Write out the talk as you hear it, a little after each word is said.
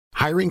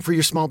Hiring for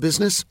your small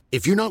business?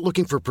 If you're not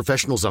looking for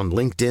professionals on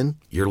LinkedIn,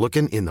 you're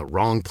looking in the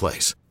wrong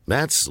place.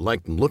 That's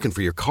like looking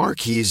for your car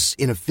keys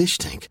in a fish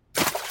tank.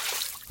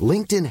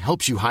 LinkedIn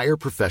helps you hire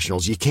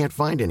professionals you can't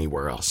find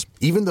anywhere else,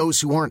 even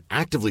those who aren't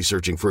actively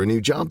searching for a new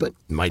job but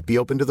might be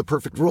open to the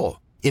perfect role.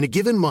 In a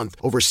given month,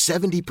 over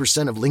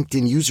 70% of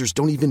LinkedIn users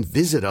don't even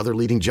visit other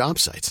leading job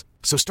sites.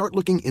 So start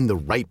looking in the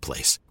right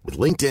place. With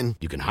LinkedIn,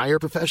 you can hire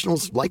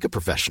professionals like a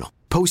professional.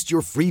 Post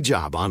your free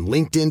job on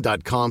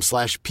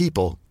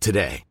linkedin.com/people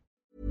today.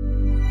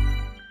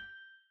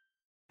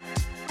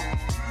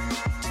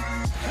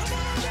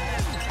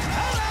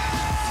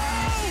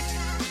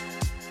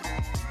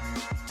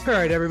 All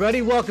right,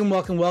 everybody. Welcome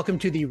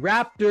to the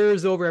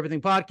Raptors Over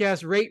Everything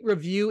podcast. Rate,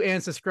 review,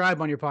 and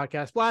subscribe on your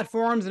podcast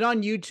platforms and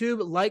on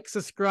YouTube. Like,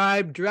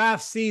 subscribe.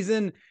 Draft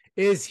season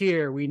is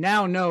here. We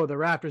now know the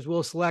Raptors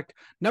will select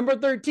number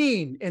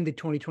 13 in the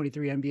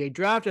 2023 NBA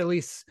draft. At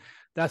least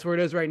that's where it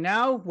is right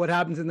now. What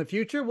happens in the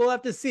future, we'll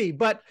have to see.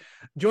 But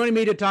joining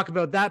me to talk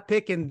about that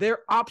pick and their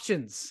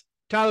options,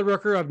 Tyler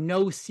Rooker of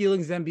No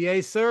Ceilings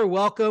NBA. Sir,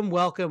 welcome.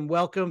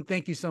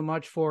 Thank you so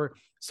much for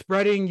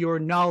spreading your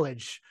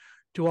knowledge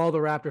to all the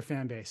Raptor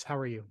fan base. How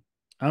are you?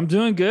 I'm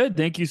doing good.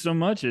 Thank you so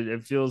much.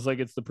 It feels like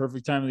it's the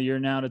perfect time of the year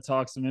now to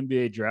talk some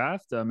NBA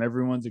draft.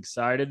 Everyone's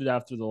excited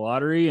after the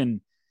lottery,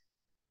 and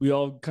we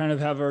all kind of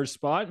have our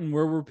spot and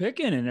where we're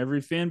picking, and every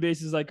fan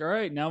base is like, all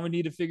right, now we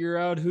need to figure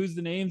out who's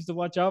the names to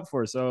watch out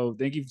for. So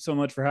thank you so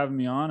much for having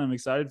me on. I'm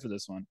excited for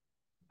this one.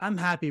 I'm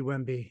happy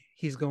Wemby.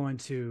 He's going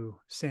to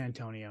San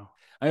Antonio.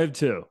 I have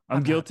too.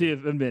 I'm guilty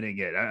of admitting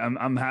it.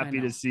 I'm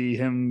happy to see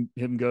him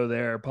go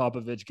there.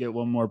 Popovich get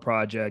one more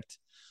project.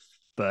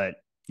 But,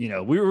 you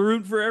know, we were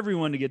rooting for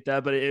everyone to get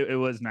that, but it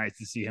was nice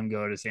to see him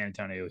go to San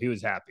Antonio. He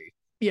was happy.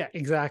 Yeah,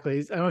 exactly.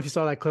 I don't know if you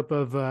saw that clip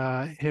of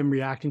him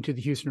reacting to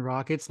the Houston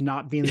Rockets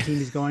not being the team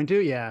he's going to.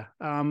 Yeah.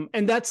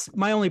 And that's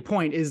my only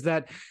point, is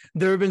that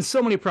there have been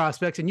so many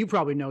prospects, and you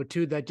probably know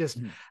too, that just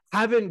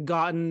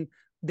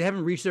they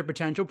haven't reached their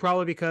potential,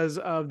 probably because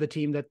of the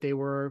team that they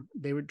were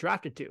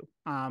drafted to.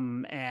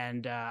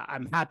 And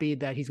I'm happy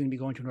that he's going to be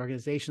going to an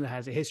organization that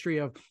has a history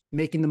of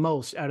making the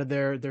most out of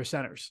their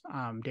centers.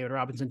 David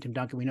Robinson, Tim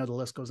Duncan, we know the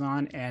list goes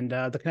on, and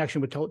the connection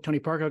with Tony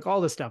Parker, like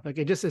all this stuff. Like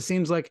it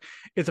seems like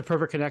it's a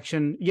perfect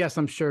connection. Yes,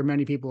 I'm sure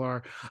many people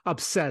are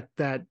upset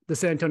that the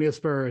San Antonio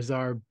Spurs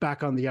are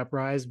back on the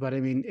uprise, but I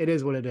mean, it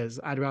is what it is.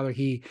 I'd rather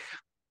he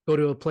go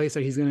to a place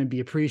that he's going to be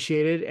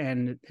appreciated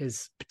and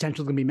his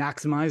potential is going to be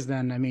maximized.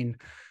 Then, I mean,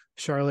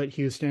 Charlotte,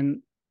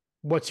 Houston,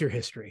 what's your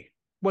history?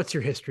 What's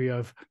your history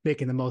of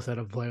making the most out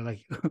of a player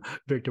like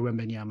Victor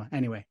Wembanyama?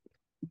 Anyway,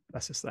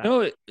 that's just that.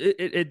 No,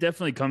 it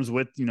definitely comes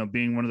with, you know,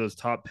 being one of those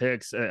top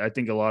picks. I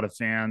think a lot of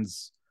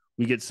fans,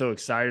 we get so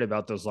excited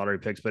about those lottery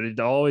picks, but it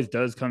always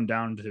does come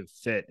down to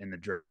fit in the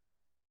draft.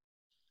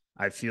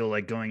 I feel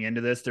like going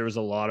into this, there was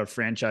a lot of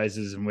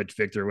franchises in which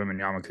Victor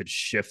Wembanyama could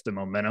shift the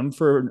momentum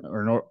for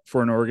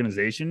an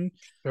organization.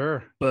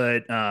 Sure.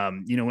 But,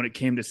 you know, when it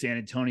came to San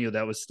Antonio,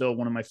 that was still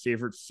one of my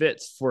favorite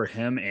fits for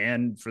him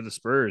and for the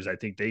Spurs. I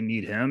think they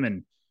need him,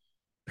 and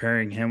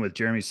pairing him with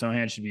Jeremy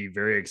Sohan should be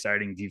very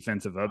exciting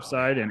defensive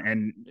upside.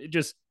 And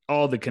just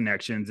all the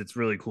connections. It's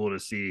really cool to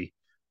see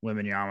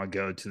Wembanyama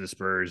go to the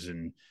Spurs,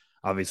 and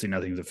obviously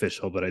nothing's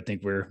official, but I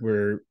think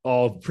we're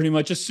all pretty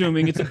much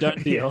assuming it's a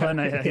done deal, and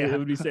it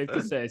would be safe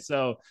to say.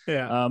 So,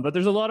 but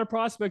there's a lot of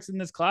prospects in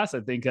this class, I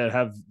think, that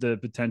have the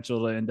potential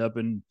to end up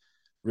in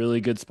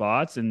really good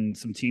spots, and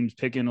some teams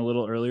picking a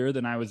little earlier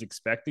than I was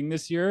expecting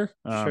this year.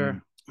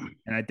 Sure.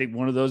 And I think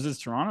one of those is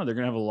Toronto. They're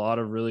going to have a lot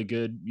of really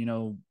good, you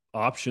know,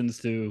 options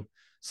to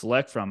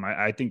select from.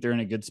 I think they're in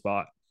a good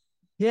spot.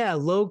 Yeah,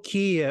 low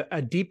key, a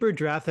deeper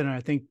draft than I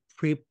think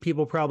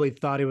people probably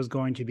thought it was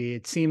going to be.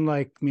 It seemed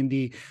like, I mean,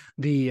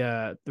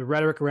 the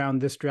rhetoric around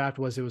this draft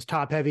was it was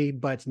top heavy,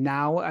 but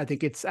now I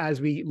think it's,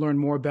 as we learn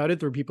more about it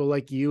through people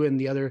like you and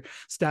the other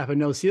staff at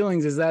No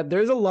Ceilings, is that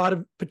there's a lot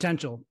of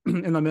potential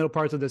in the middle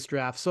parts of this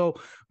draft. So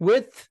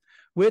with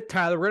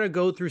Tyler, we're going to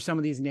go through some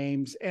of these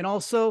names and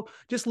also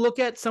just look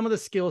at some of the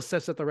skill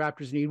sets that the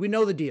Raptors need. We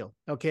know the deal.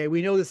 Okay.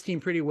 We know this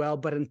team pretty well,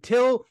 but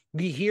until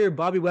we hear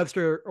Bobby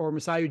Webster or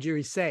Masai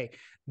Ujiri say,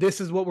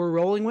 this is what we're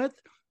rolling with,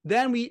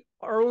 then we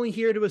are only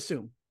here to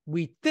assume.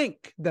 We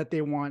think that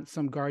they want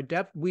some guard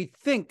depth. We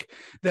think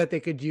that they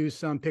could use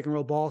some pick and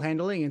roll ball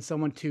handling and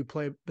someone to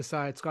play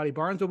beside Scotty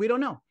Barnes, but we don't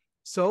know.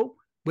 So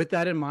with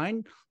that in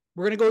mind,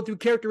 we're going to go through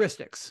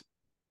characteristics,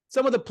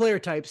 some of the player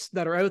types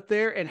that are out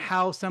there, and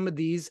how some of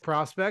these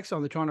prospects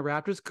on the Toronto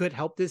Raptors could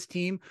help this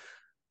team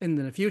in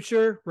the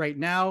future, right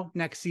now,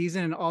 next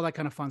season, and all that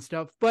kind of fun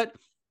stuff. But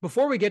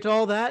before we get to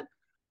all that,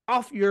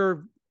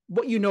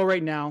 what you know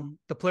right now,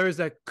 the players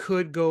that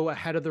could go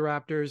ahead of the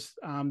Raptors,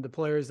 the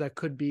players that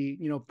could be,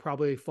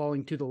 probably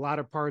falling to the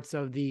latter parts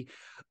of the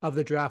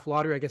draft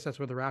lottery. I guess that's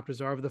where the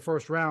Raptors are of the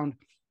first round.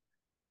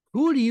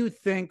 Who do you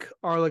think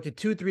are like the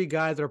 2-3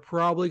 guys that are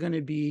probably going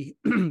to be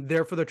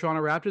there for the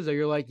Toronto Raptors that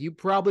you're like, you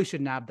probably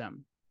should nab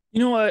them?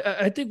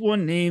 I think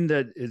one name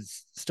that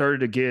is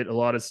started to get a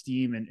lot of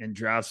steam in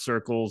draft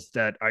circles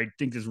that I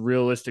think is a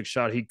realistic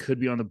shot he could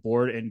be on the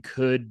board and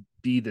could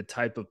be the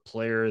type of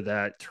player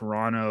that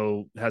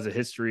Toronto has a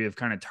history of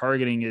kind of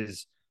targeting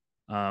is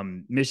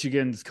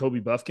Michigan's Kobe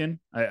Buffkin.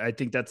 I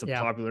think that's a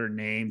popular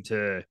name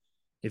to,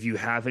 if you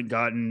haven't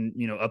gotten,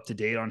 up to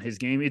date on his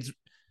game. It's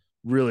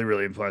really,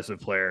 really impressive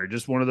player.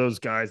 Just one of those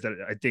guys that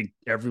I think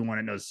everyone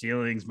that knows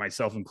ceilings,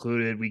 myself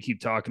included, we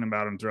keep talking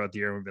about him throughout the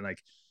year. We've been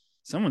like,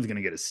 someone's going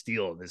to get a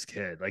steal in this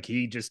kid. Like,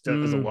 he just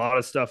does a lot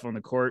of stuff on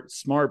the court.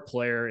 Smart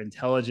player,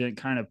 intelligent,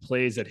 kind of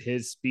plays at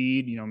his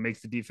speed,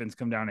 makes the defense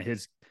come down to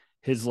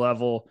his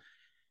level.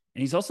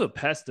 And he's also a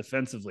pest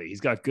defensively.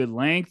 He's got good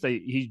length.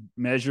 He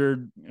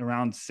measured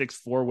around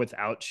 6'4"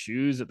 without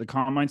shoes at the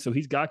combine. So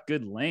he's got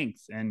good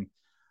length and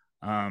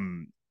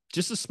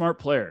just a smart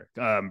player.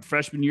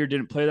 Freshman year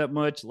didn't play that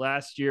much.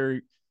 Last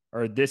year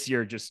or this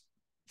year, just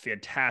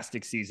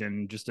fantastic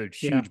season, just a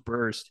huge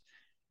burst.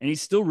 And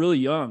he's still really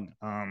young.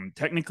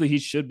 Technically, he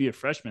should be a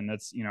freshman.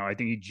 That's, I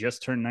think he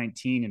just turned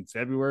 19 in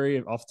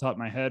February off the top of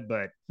my head.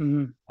 But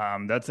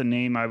that's a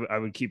name I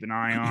would keep an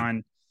eye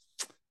on.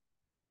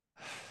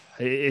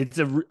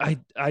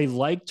 I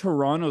like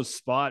Toronto's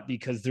spot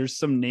because there's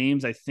some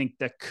names I think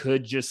that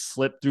could just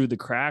slip through the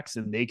cracks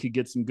and they could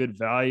get some good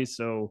value.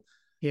 So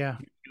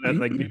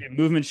like maybe a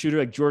movement shooter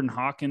like Jordan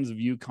Hawkins of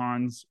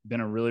UConn's been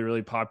a really,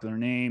 really popular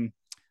name.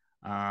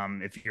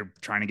 If you're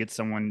trying to get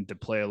someone to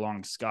play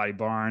along Scotty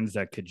Barnes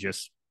that could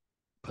just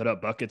put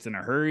up buckets in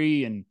a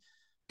hurry and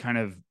kind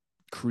of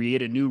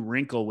create a new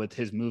wrinkle with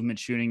his movement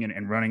shooting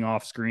and running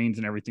off screens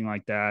and everything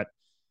like that.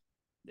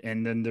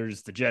 And then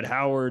there's the Jed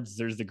Howards,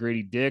 there's the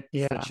Grady Dick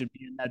that should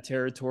be in that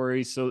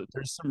territory. So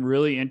there's some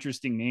really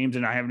interesting names,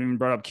 and I haven't even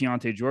brought up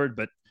Keontae George,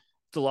 but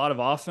it's a lot of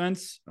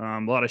offense, a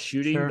lot of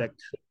shooting that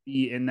could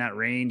be in that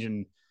range.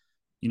 And,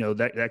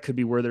 that could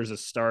be where there's a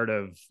start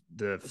of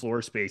the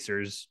floor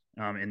spacers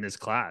in this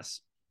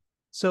class.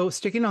 So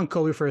sticking on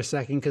Kobe for a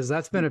second, because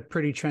that's been a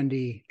pretty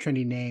trendy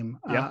name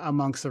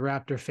amongst the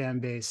Raptor fan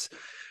base.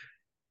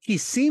 He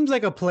seems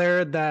like a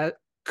player that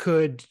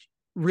could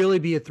really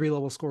be a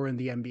 3-level scorer in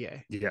the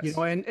NBA. Yes.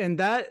 And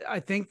that, I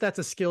think that's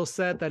a skill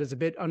set that is a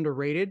bit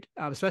underrated,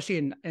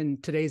 especially in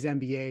today's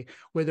NBA,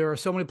 where there are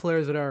so many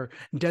players that are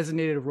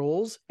designated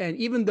roles. And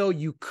even though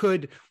you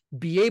could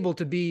be able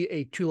to be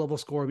a 2-level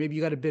scorer, maybe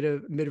you got a bit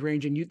of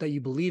mid-range and that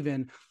you believe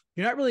in,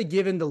 you're not really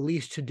given the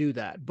leash to do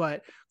that.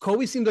 But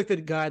Kobe seems like the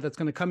guy that's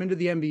going to come into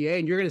the NBA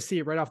and you're going to see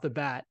it right off the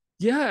bat.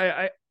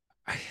 Yeah.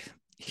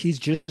 He's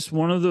just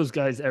one of those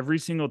guys. Every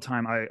single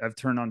time I've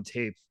turned on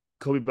tape,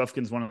 Kobe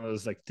Buffkin's one of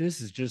those, like,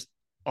 this is just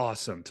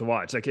awesome to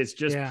watch. Like, it's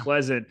just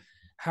pleasant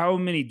how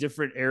many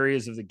different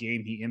areas of the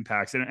game he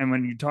impacts. And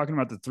when you're talking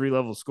about the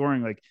 3-level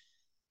scoring, like,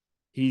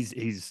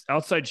 he's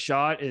outside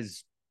shot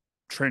is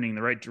trending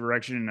the right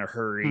direction in a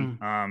hurry.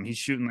 He's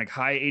shooting like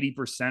high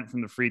 80%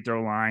 from the free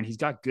throw line. He's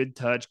got good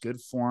touch, good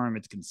form.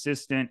 It's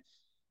consistent.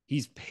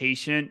 He's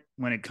patient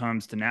when it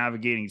comes to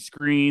navigating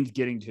screens,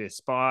 getting to his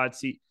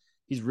spots.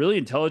 He's really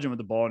intelligent with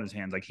the ball in his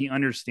hands. Like, he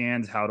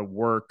understands how to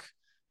work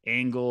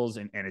angles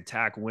and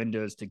attack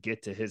windows to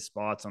get to his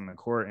spots on the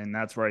court. And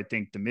that's where I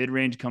think the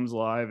mid-range comes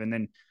alive. And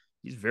then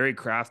he's very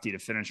crafty to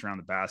finish around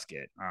the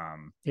basket.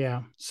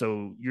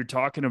 So you're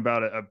talking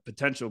about a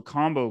potential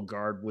combo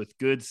guard with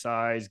good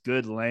size,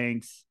 good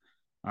length,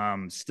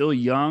 still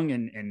young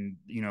and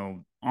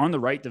on the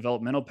right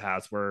developmental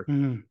path where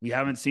we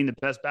haven't seen the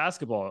best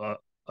basketball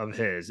of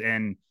his.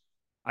 And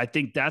I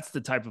think that's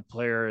the type of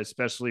player,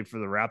 especially for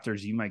the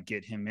Raptors, you might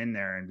get him in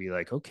there and be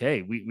like,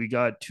 okay, we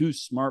got two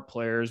smart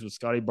players with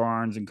Scotty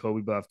Barnes and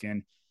Kobe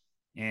Buffkin.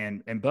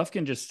 And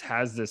Buffkin just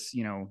has this,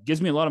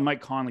 gives me a lot of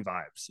Mike Conley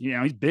vibes.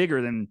 He's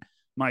bigger than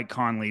Mike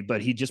Conley,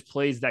 but he just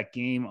plays that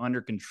game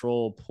under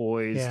control,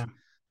 poised. Yeah.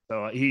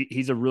 So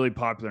he's a really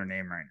popular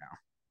name right now.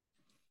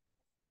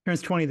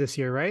 Turns 20 this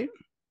year, right?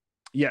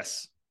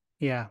 Yes.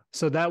 Yeah.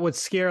 So that would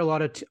scare a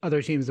lot of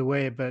other teams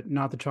away, but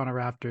not the Toronto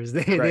Raptors.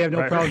 They have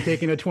no problem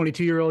taking a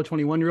 22-year-old,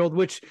 21-year-old,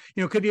 which,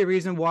 could be a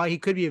reason why he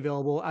could be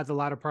available at the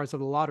latter parts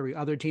of the lottery.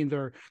 Other teams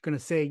are going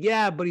to say,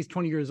 yeah, but he's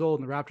 20 years old.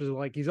 And the Raptors are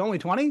like, he's only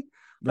 20?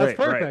 That's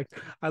perfect.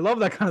 Right. I love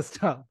that kind of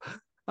stuff.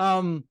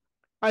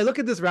 I look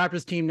at this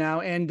Raptors team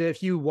now, and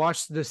if you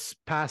watch this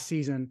past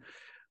season,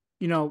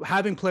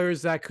 having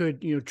players that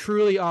could,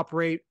 truly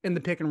operate in the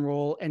pick and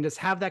roll and just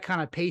have that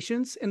kind of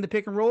patience in the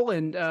pick and roll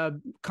and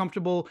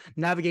comfortable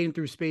navigating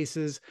through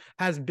spaces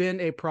has been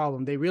a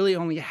problem. They really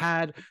only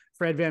had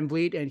Fred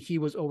VanVleet, and he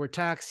was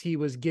overtaxed. He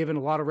was given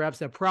a lot of reps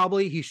that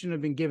probably he shouldn't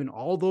have been given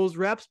all those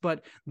reps,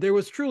 but there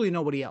was truly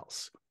nobody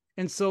else.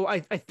 And so I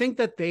think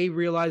that they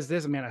realize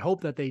this. I mean, I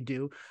hope that they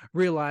do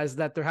realize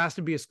that there has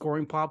to be a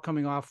scoring pop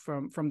coming off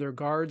from their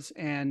guards.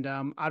 And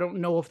I don't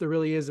know if there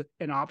really is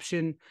an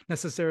option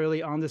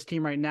necessarily on this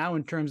team right now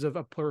in terms of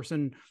a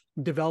person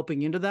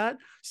developing into that.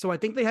 So I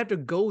think they have to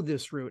go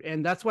this route.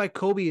 And that's why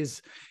Kobe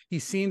he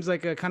seems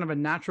like a kind of a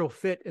natural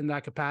fit in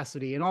that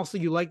capacity. And also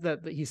you like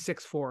that he's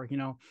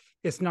 6'4",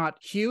 it's not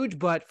huge,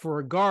 but for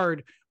a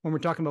guard, when we're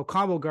talking about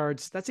combo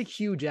guards, that's a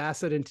huge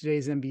asset in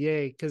today's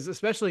NBA, because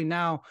especially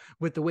now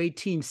with the way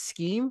teams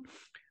scheme,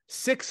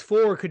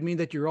 6'4" could mean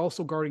that you're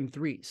also guarding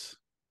threes,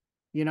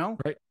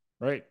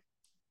 Right.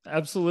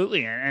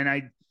 Absolutely.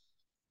 And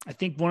I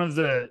think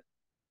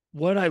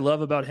what I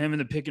love about him in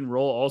the pick and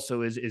roll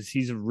also is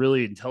he's a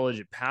really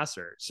intelligent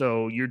passer.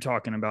 So you're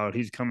talking about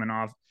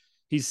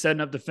he's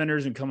setting up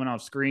defenders and coming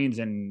off screens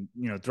and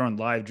throwing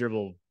live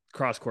dribble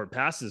cross court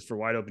passes for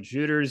wide open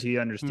shooters. He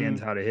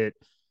understands how to hit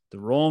the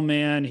roll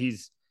man.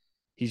 He's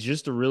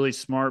just a really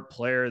smart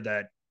player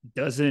that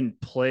doesn't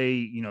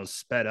play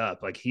sped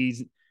up. Like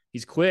he's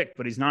quick,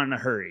 but he's not in a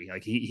hurry.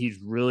 Like he's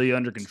really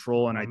under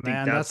control, and Oh I think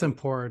man, that's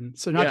important.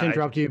 So not to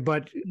interrupt you,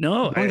 but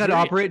no, knowing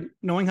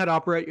how to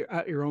operate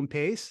at your own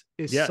pace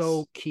is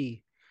so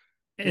key.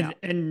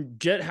 And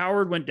Jet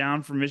Howard went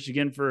down for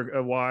Michigan for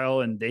a while,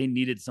 and they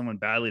needed someone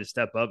badly to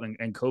step up,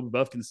 and Kobe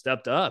Buffkin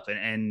stepped up,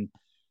 and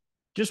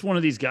just one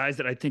of these guys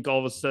that I think all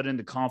of a sudden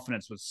the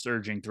confidence was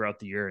surging throughout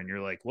the year, and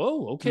you're like,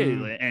 whoa, okay.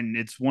 And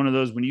it's one of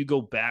those, when you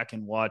go back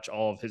and watch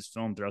all of his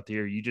film throughout the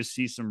year, you just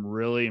see some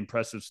really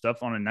impressive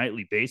stuff on a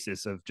nightly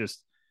basis of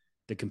just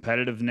the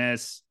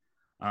competitiveness.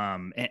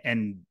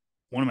 And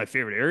one of my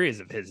favorite areas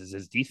of his is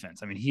his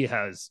defense. I mean, he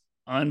has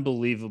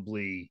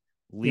unbelievably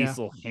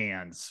lethal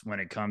hands when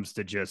it comes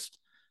to just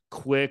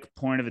quick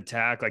point of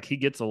attack. Like he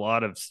gets a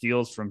lot of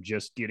steals from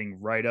just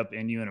getting right up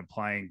in you and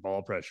applying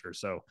ball pressure.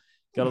 So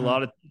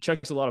got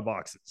checks a lot of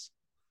boxes.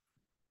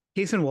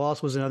 Cason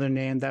Wallace was another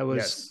name that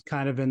was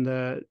kind of in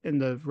the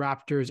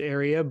Raptors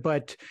area,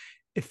 but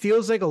it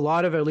feels like a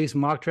lot of at least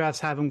mock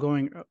drafts have him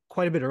going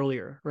quite a bit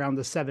earlier, around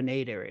the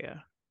 7-8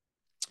 area.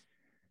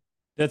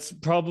 That's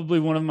probably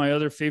one of my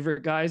other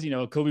favorite guys.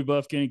 Kobe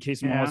Buffkin and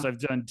Cason Wallace. I've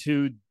done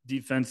 2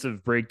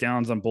 defensive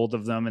breakdowns on both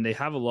of them, and they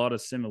have a lot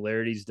of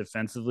similarities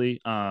defensively.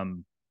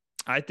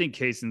 I think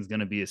Cason's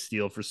going to be a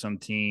steal for some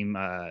team.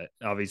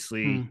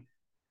 Obviously,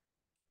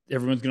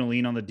 everyone's going to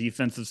lean on the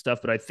defensive stuff,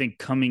 but I think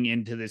coming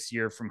into this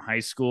year from high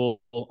school,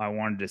 I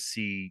wanted to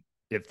see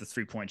if the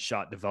 3-point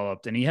shot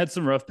developed, and he had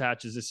some rough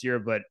patches this year,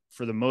 but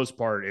for the most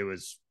part, it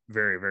was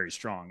very, very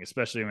strong,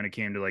 especially when it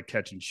came to like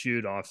catch and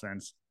shoot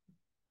offense.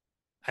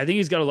 I think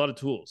he's got a lot of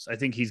tools. I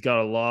think he's got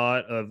a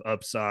lot of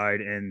upside,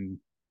 and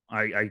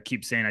I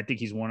keep saying, I think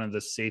he's one of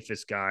the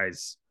safest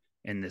guys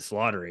in this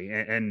lottery.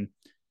 And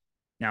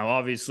now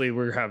obviously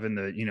we're having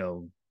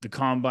the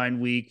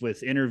combine week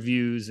with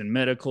interviews and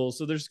medical.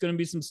 So there's going to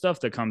be some stuff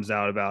that comes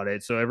out about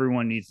it. So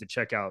everyone needs to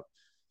check out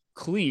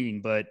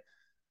clean. But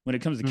when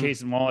it comes to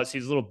Cason Wallace,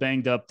 he's a little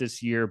banged up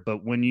this year.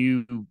 But when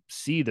you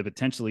see the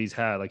potential he's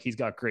had, like he's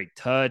got great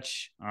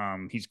touch.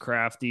 He's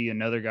crafty,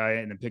 another guy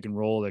in the pick and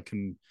roll that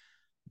can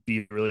be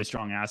a really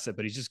strong asset,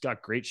 but he's just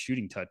got great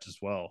shooting touch as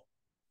well.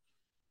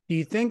 Do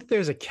you think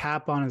there's a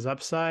cap on his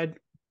upside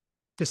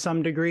to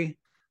some degree?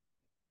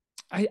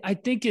 I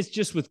think it's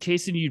just with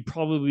Cason, you'd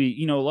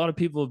probably, a lot of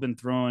people have been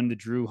throwing the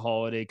Drew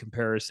Holiday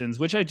comparisons,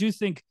 which I do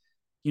think,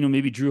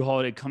 maybe Drew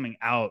Holiday coming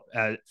out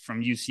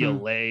from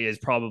UCLA is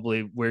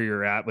probably where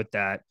you're at with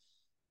that.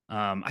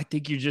 I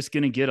think you're just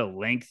going to get a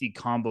lengthy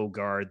combo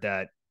guard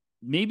that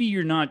maybe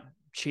you're not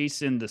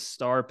chasing the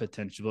star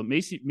potential, but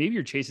maybe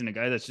you're chasing a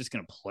guy that's just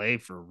going to play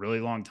for a really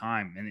long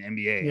time in the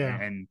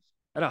NBA and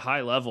at a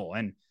high level.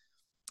 And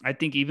I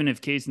think even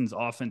if Cason's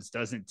offense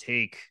doesn't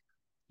take,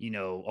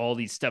 all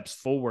these steps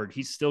forward,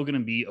 he's still going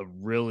to be a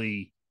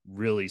really,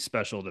 really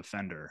special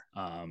defender.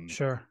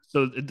 Sure.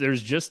 So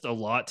there's just a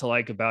lot to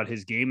like about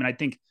his game. And I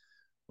think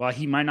while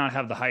he might not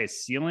have the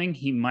highest ceiling,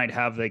 he might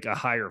have like a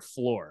higher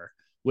floor,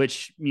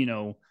 which,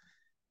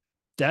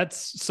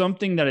 that's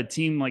something that a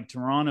team like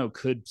Toronto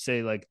could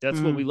say, like, that's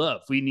what we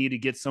love. We need to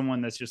get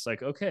someone that's just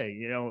like,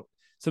 okay,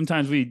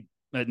 sometimes we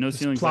at No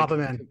Ceilings plop him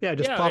in. Yeah,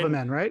 just plop him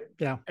in, right?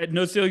 Yeah. At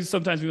No Ceilings,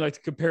 sometimes we like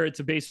to compare it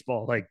to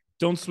baseball. Like,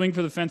 don't swing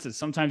for the fences.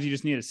 Sometimes you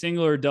just need a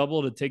single or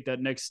double to take that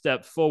next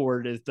step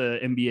forward as the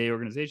NBA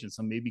organization.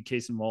 So maybe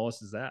Cason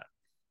Wallace is that.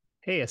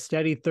 Hey, a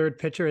steady third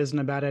pitcher isn't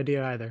a bad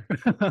idea either.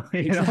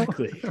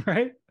 Exactly.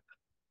 Right?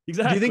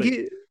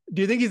 Exactly.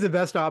 Do you think he's the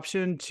best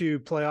option to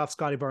play off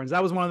Scotty Barnes?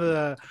 That was one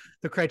of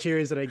the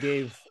criteria that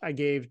I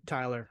gave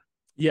Tyler.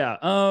 Yeah.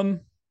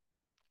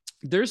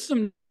 There's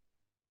some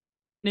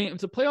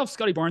names to play off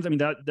Scotty Barnes. I mean,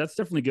 that's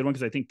definitely a good one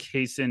because I think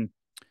Cason,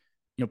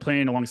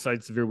 playing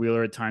alongside Severe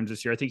Wheeler at times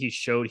this year, I think he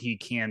showed he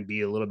can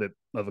be a little bit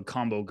of a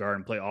combo guard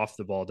and play off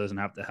the ball. Doesn't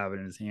have to have it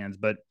in his hands.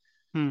 But,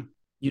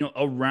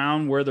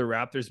 around where the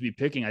Raptors be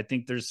picking, I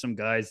think there's some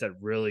guys that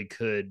really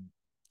could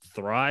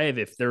thrive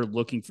if they're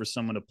looking for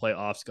someone to play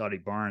off Scotty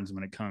Barnes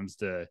when it comes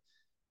to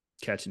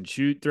catch and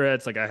shoot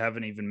threats. Like I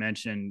haven't even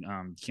mentioned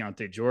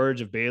Keontae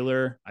George of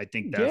Baylor. I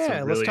think that's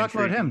a really let's talk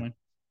about him. One.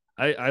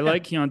 I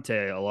like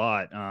Keontae a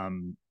lot.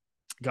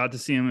 Got to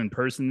see him in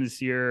person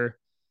this year.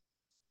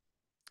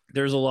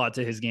 There's a lot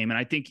to his game. And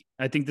I think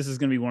this is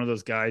going to be one of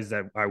those guys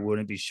that I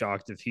wouldn't be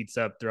shocked if heats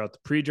up throughout the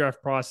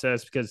pre-draft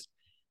process because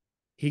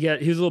he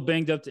was a little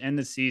banged up to end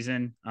the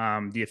season.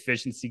 The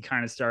efficiency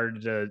kind of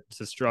started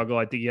to struggle.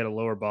 I think he had a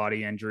lower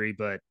body injury,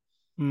 but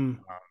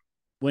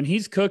when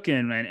he's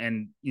cooking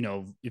and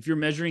if you're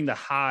measuring the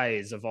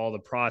highs of all the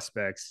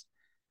prospects,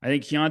 I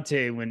think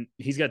Keontae, when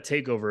he's got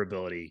takeover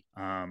ability,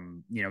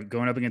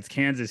 going up against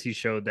Kansas, he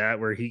showed that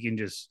where he can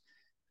just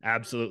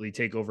absolutely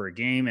take over a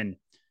game. And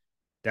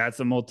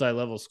that's a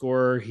multi-level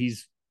scorer.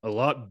 He's a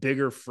lot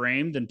bigger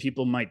frame than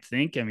people might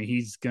think. I mean,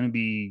 he's going to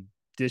be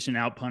dishing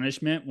out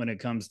punishment when it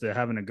comes to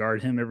having to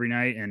guard him every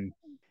night. And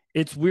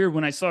it's weird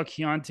when I saw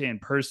Keontae in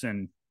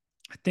person.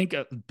 I think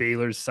at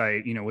Baylor's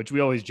site, which we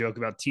always joke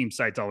about, team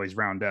sites always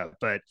round up,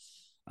 but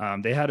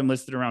they had him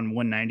listed around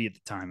 190 at the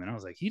time. And I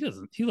was like, he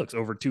looks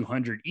over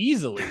 200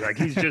 easily. Like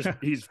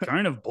he's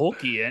kind of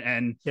bulky.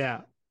 And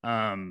yeah.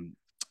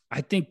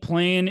 I think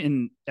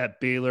playing at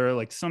Baylor,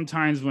 like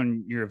sometimes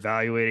when you're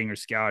evaluating or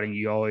scouting,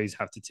 you always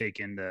have to take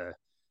in the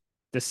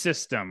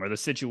system or the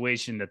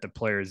situation that the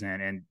player's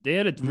in. And they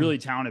had a really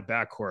talented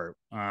backcourt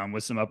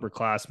with some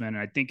upperclassmen. And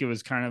I think it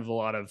was kind of a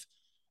lot of,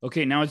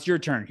 okay, now it's your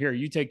turn. Here,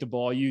 you take the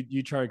ball,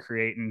 you try to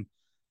create. And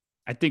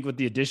I think with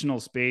the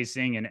additional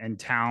spacing and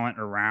talent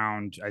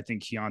around, I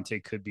think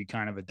Keontae could be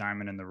kind of a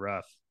diamond in the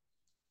rough.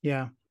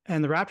 Yeah.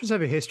 And the Raptors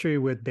have a history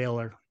with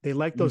Baylor. They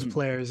like those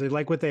players. They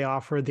like what they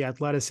offer, the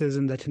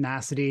athleticism, the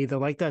tenacity. They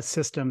like that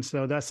system.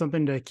 So that's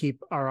something to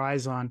keep our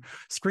eyes on.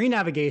 Screen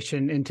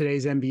navigation in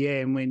today's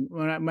NBA. And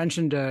when I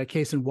mentioned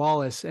Cason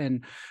Wallace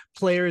and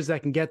players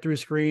that can get through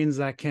screens,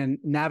 that can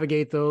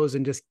navigate those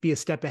and just be a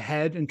step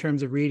ahead in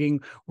terms of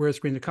reading where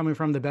screens are coming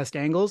from, the best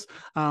angles,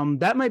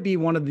 that might be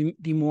one of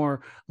the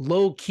more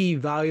low-key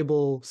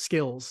valuable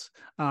skills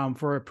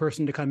for a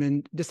person to come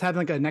in, just having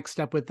like a next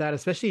step with that,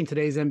 especially in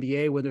today's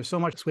NBA where there's so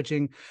much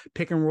switching,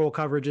 pick and roll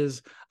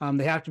coverages.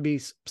 They have to be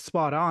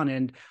spot on.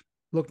 And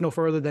look no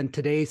further than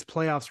today's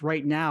playoffs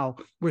right now.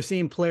 We're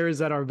seeing players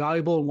that are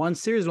valuable in one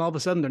series and all of a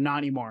sudden they're not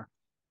anymore,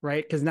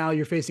 right? Because now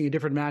you're facing a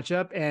different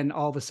matchup and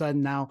all of a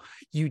sudden now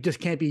you just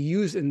can't be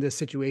used in this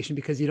situation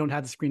because you don't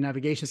have the screen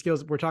navigation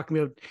skills. We're talking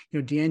about,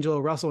 D'Angelo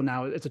Russell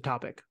now, it's a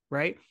topic,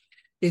 right?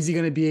 Is he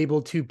going to be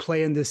able to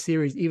play in this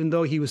series, even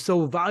though he was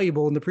so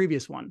valuable in the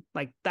previous one?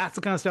 Like that's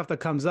the kind of stuff that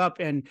comes up.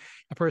 And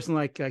a person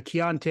like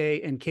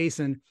Keontae and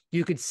Cason,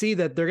 you could see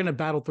that they're going to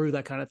battle through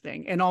that kind of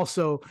thing. And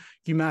also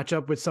you match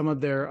up with some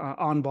of their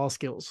on-ball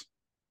skills.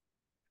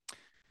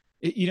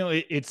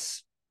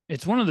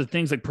 It's one of the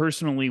things, like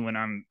personally, when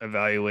I'm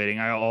evaluating,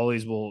 I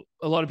always will,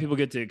 a lot of people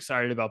get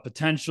excited about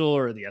potential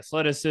or the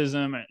athleticism.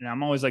 And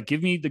I'm always like,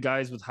 give me the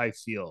guys with high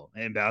feel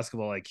and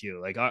basketball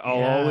IQ. Like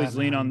I'll always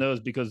lean on those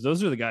because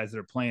those are the guys that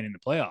are playing in the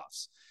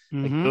playoffs.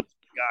 Like those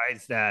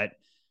guys that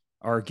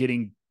are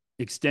getting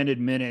extended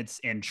minutes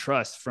and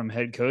trust from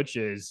head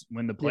coaches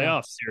when the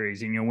playoff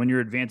series, when you're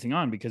advancing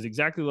on, because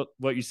exactly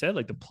what you said,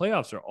 like the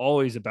playoffs are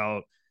always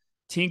about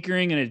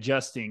tinkering and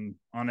adjusting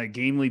on a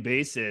gamely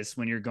basis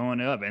when you're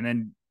going up. And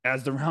then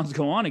as the rounds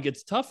go on, it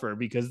gets tougher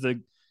because the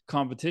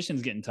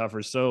competition's getting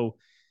tougher. So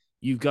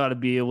you've got to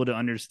be able to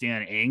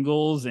understand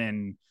angles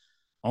and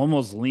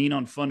almost lean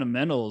on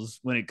fundamentals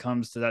when it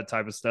comes to that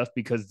type of stuff,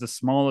 because the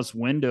smallest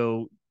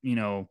window,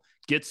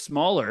 gets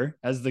smaller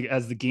as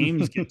the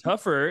games get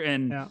tougher.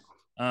 And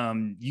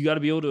you got to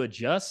be able to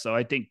adjust. So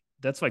I think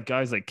that's why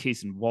guys like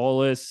Cason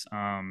Wallace,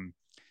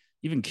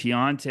 even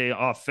Keontae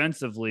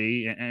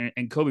offensively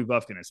and Kobe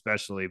Buffkin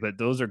especially, but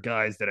those are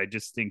guys that I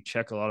just think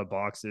check a lot of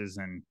boxes.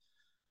 And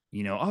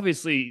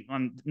obviously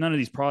none of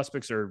these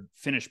prospects are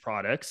finished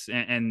products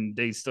and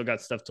they still got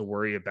stuff to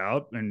worry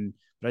about.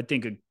 But I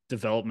think a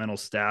developmental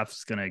staff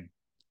is going to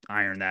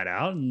iron that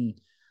out. And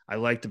I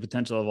like the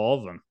potential of all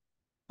of them.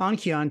 On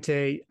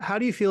Keontae, how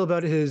do you feel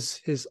about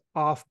his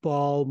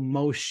off-ball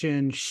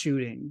motion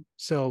shooting?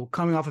 So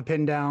coming off a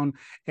pin down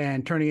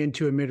and turning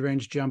into a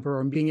mid-range jumper,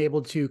 or being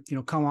able to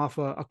come off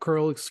a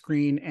curl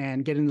screen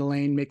and get in the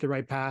lane, make the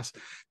right pass,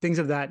 things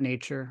of that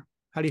nature.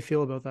 How do you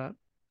feel about that?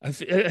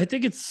 I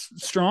think it's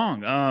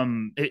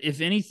strong.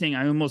 If anything,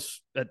 I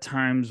almost at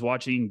times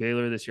watching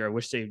Baylor this year, I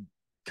wish they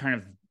kind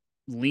of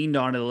leaned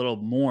on it a little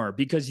more,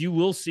 because you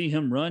will see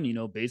him run,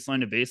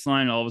 baseline to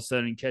baseline, all of a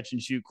sudden catch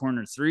and shoot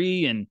corner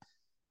three. And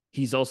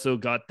he's also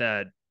got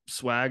that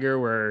swagger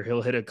where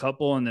he'll hit a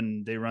couple and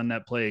then they run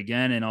that play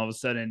again. And all of a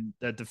sudden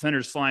that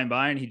defender's flying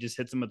by and he just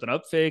hits him with an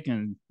up fake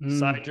and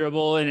side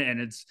dribble.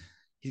 And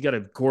he's got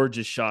a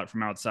gorgeous shot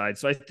from outside.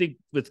 So I think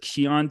with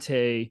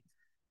Keontae,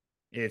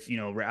 if,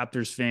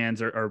 Raptors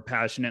fans are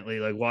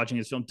passionately like watching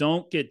his film,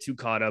 don't get too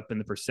caught up in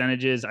the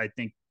percentages. I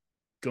think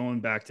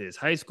going back to his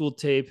high school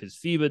tape, his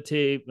FIBA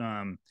tape,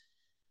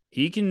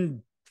 he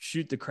can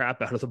shoot the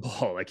crap out of the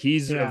ball. Like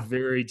he's a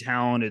very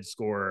talented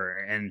scorer.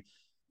 And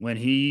when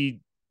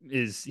he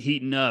is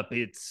heating up,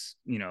 it's,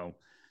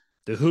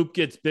 the hoop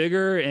gets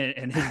bigger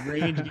and his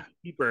range gets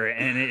deeper.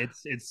 And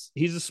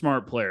he's a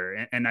smart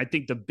player. And I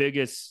think the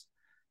biggest,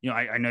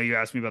 I know you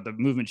asked me about the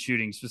movement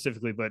shooting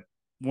specifically, but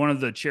one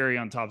of the cherry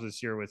on top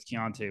this year with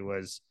Keontae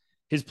was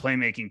his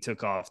playmaking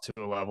took off to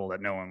a level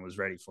that no one was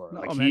ready for.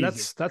 Oh man,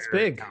 that's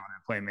big.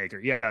 Talented playmaker.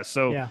 Yeah.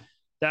 So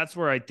that's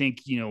where I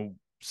think,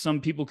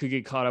 some people could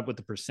get caught up with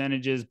the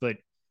percentages, but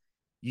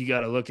you got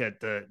to look at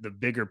the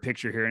bigger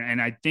picture here.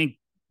 And I think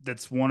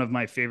that's one of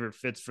my favorite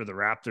fits for the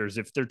Raptors.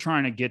 If they're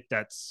trying to get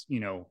that,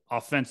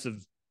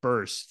 offensive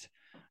burst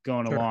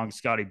going along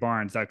Scotty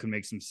Barnes, that could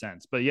make some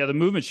sense. But yeah, the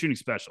movement shooting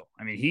special.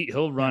 I mean,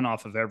 he'll run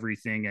off of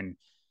everything and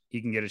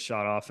he can get a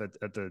shot off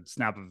at the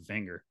snap of a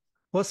finger.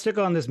 Let's stick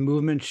on this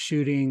movement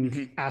shooting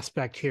Mhm.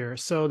 aspect here.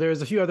 So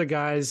there's a few other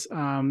guys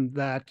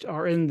that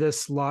are in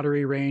this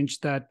lottery range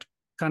that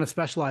kind of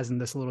specialize in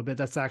this a little bit.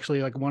 That's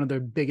actually like one of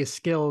their biggest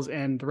skills.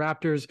 And the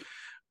Raptors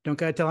don't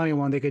gotta tell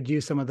anyone they could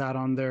use some of that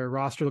on their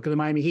roster. Look at the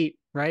Miami Heat,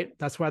 right?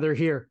 That's why they're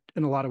here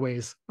in a lot of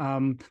ways.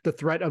 The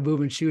threat of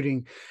movement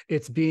shooting,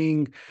 it's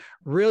being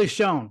really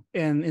shown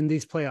in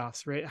these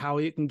playoffs, right? How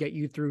it can get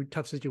you through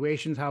tough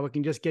situations, how it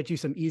can just get you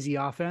some easy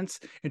offense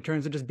in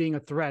terms of just being a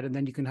threat, and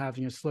then you can have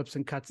slips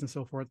and cuts and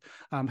so forth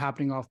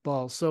happening off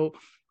ball. So,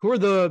 who are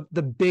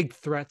the big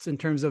threats in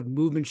terms of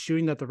movement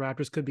shooting that the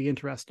Raptors could be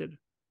interested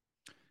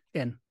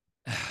in?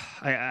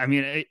 I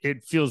mean,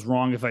 it feels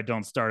wrong if I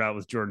don't start out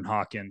with Jordan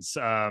Hawkins.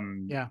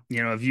 Yeah.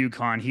 Of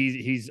UConn,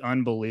 he's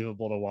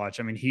unbelievable to watch.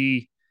 I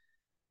mean,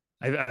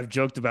 I've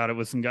joked about it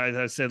with some guys.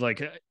 I said,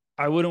 like,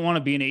 I wouldn't want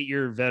to be an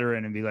 8-year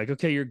veteran and be like,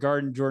 okay, you're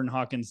guarding Jordan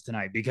Hawkins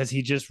tonight, because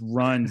he just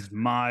runs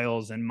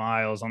miles and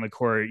miles on the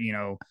court.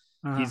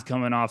 He's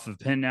coming off of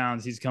pin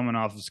downs. He's coming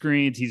off of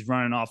screens. He's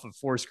running off of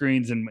 4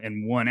 screens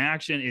in one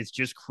action. It's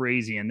just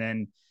crazy. And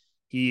then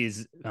he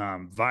is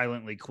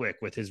violently quick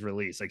with his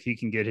release. Like, he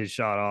can get his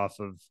shot off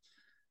of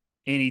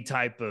any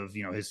type of,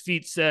 his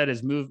feet set,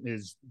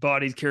 his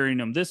body's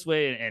carrying him this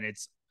way, and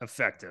it's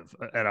effective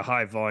at a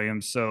high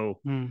volume. So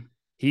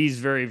he's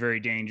very, very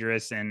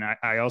dangerous. And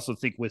I also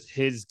think with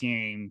his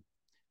game,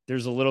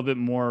 there's a little bit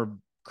more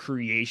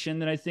creation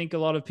than I think a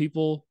lot of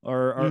people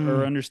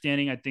are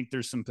understanding. I think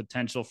there's some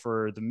potential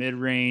for the mid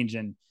range,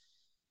 and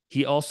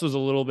he also is a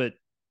little bit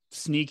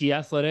sneaky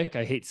athletic.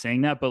 I hate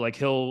saying that, but like,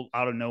 he'll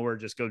out of nowhere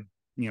just go,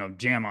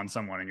 jam on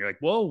someone, and you're like,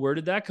 whoa, where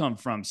did that come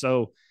from?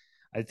 So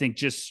I think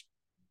just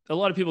a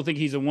lot of people think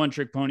he's a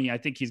one-trick pony. I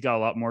think he's got a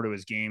lot more to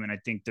his game, and I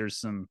think there's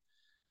some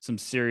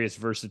serious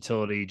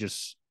versatility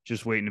just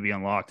waiting to be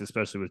unlocked,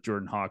 especially with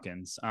Jordan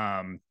Hawkins.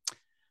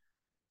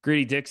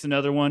 Grady Dick's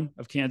another one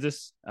of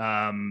Kansas.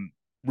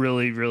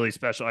 Really, really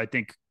special. I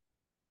think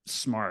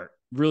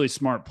really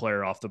smart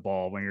player off the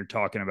ball when you're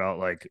talking about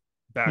like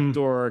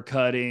backdoor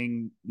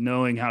cutting,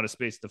 knowing how to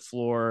space the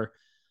floor.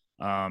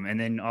 And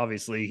then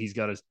obviously he's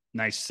got a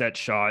nice set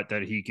shot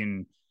that he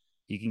can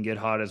get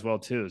hot as well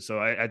too. So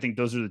I think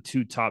those are the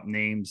 2 top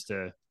names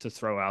to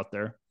throw out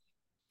there.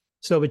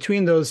 So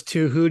between those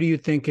two, who do you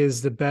think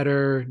is the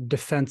better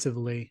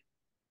defensively?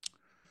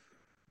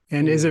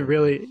 And is it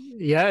really,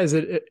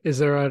 is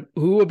there a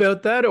who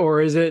about that,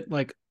 or is it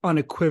like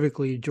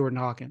unequivocally Jordan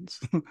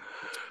Hawkins?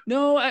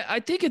 No, I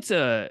think it's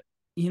I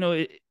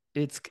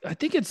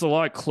think it's a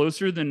lot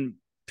closer than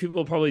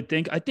people probably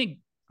think. I think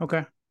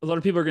Okay. a lot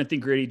of people are going to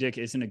think Grady Dick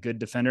isn't a good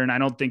defender, and I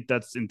don't think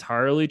that's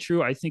entirely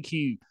true. I think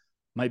he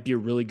might be a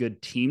really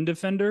good team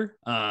defender,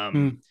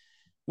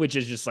 which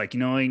is just like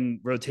knowing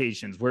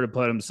rotations, where to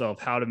put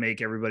himself, how to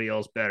make everybody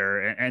else better.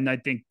 And I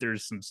think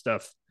there's some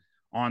stuff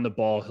on the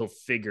ball he'll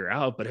figure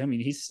out. But I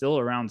mean, he's still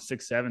around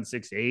 6'7",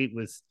 6'8",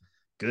 with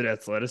good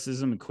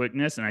athleticism and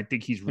quickness, and I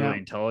think he's really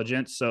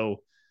intelligent.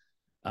 So,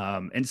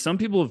 and some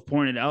people have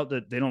pointed out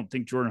that they don't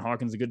think Jordan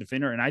Hawkins is a good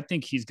defender, and I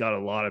think he's got a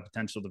lot of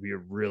potential to be a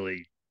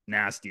really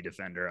nasty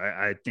defender.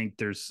 I think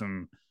there's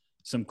some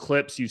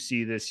clips you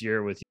see this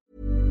year with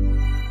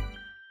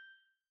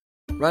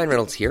Ryan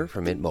Reynolds here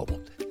from Mint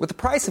Mobile. With the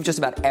price of just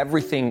about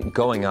everything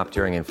going up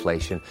during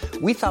inflation,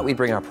 we thought we'd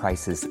bring our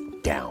prices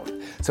down.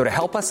 So to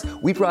help us,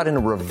 we brought in a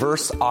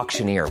reverse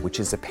auctioneer, which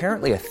is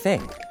apparently a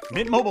thing.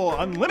 Mint Mobile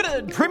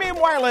Unlimited Premium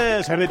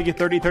Wireless. How to get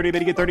 30, 30, bit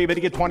to get 30, bit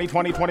to get 20,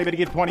 20, 20, bit to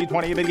get 20,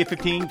 20, bit to get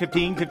 15,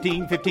 15,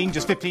 15, 15,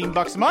 just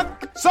 $15 a month?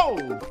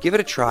 Sold! Give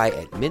it a try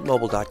at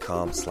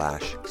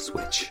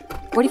mintmobile.com/switch.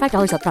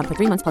 $45 up front for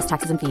 3 months plus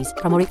taxes and fees.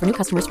 Promo rate for new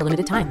customers for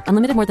limited time.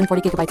 Unlimited more than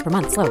 40 gigabytes per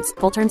month. Slows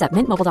full terms at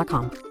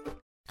mintmobile.com.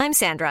 I'm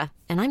Sandra,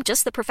 and I'm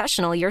just the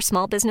professional your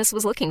small business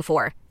was looking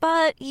for.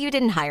 But you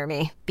didn't hire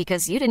me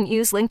because you didn't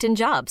use LinkedIn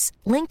Jobs.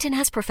 LinkedIn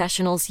has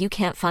professionals you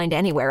can't find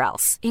anywhere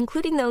else,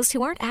 including those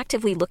who aren't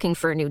actively looking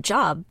for a new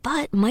job,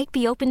 but might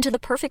be open to the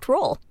perfect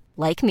role,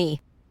 like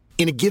me.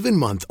 In a given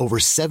month, over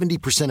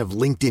 70% of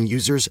LinkedIn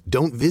users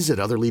don't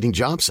visit other leading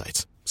job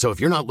sites. So if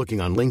you're not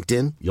looking on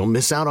LinkedIn, you'll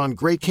miss out on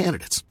great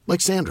candidates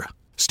like Sandra.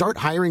 Start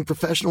hiring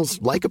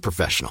professionals like a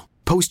professional.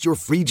 Post your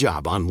free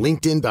job on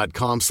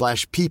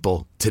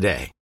linkedin.com/people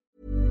today.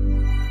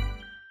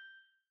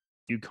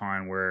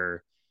 UConn,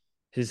 where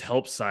his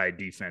help side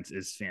defense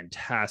is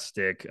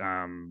fantastic.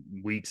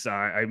 Weak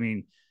side, I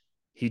mean,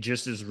 he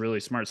just is really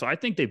smart. So I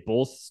think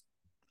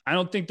I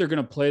don't think they're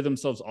going to play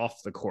themselves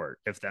off the court,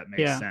 if that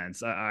makes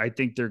sense. I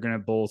think they're going to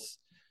both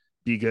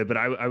be good, but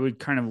I would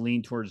kind of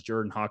lean towards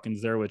Jordan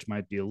Hawkins there, which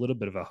might be a little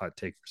bit of a hot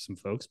take for some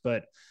folks,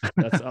 but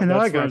that's,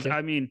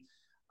 I mean,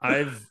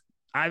 I've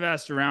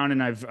asked around,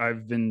 and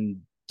I've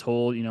been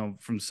told,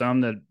 from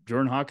some, that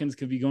Jordan Hawkins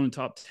could be going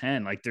top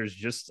 10. Like, there's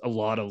just a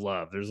lot of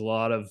love. There's a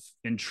lot of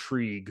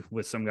intrigue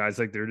with some guys.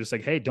 Like, they're just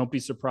like, hey, don't be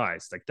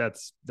surprised. Like,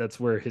 that's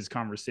where his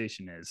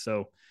conversation is.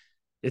 So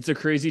it's a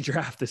crazy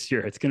draft this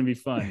year. It's going to be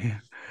fun.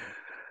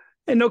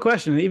 And no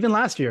question, even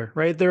last year,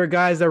 right? There were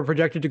guys that were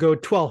projected to go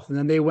 12th and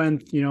then they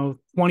went,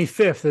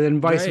 25th and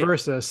then vice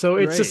versa. So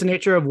it's just the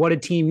nature of what a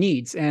team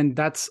needs. And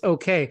that's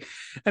okay.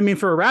 I mean,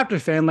 for a Raptor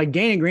fan, like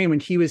Danny Green,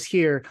 when he was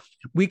here,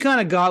 we kind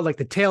of got like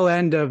the tail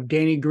end of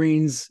Danny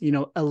Green's,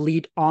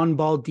 elite on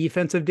ball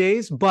defensive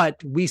days,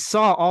 but we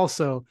saw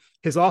also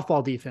his off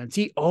ball defense.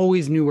 He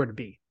always knew where to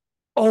be,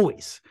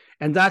 always.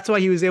 And that's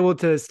why he was able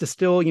to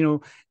still,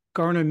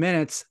 garner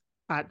minutes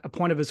at a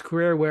point of his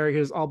career where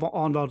his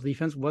on-ball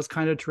defense was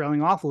kind of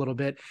trailing off a little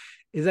bit,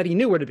 is that he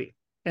knew where to be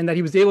and that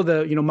he was able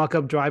to, muck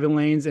up driving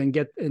lanes and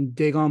get and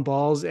dig on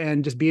balls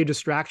and just be a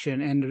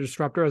distraction and a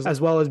disruptor as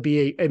well as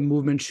be a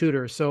movement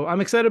shooter. So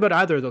I'm excited about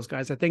either of those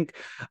guys. I think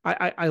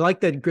I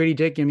like that Grady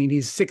Dick. I mean,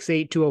 he's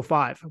 6'8",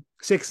 205.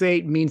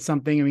 6'8" means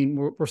something. I mean,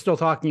 we're still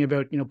talking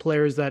about,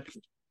 players that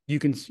you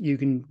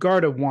can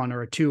guard a 1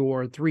 or a 2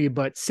 or a 3,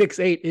 but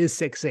 6'8" is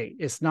 6'8".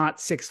 It's not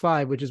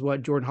 6'5", which is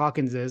what Jordan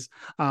Hawkins is.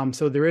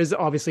 So there is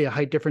obviously a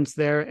height difference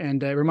there.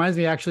 And it reminds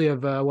me actually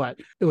of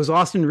it was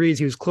Austin Reeves.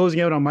 He was closing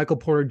out on Michael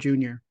Porter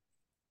Jr.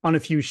 on a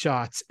few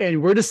shots,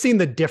 and we're just seeing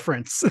the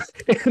difference.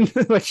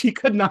 Like he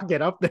could not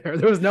get up there.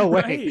 There was no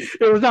way. Right.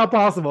 It was not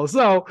possible.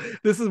 So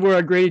this is where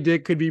a Grady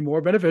Dick could be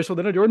more beneficial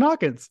than a Jordan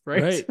Hawkins,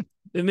 right?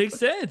 It makes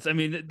sense. I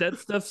mean, that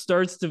stuff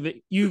starts to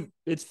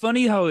it's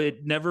funny how it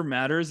never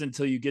matters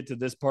until you get to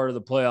this part of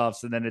the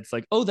playoffs. And then it's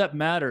like, oh, that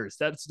matters.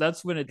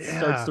 That's when it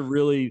starts to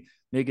really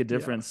make a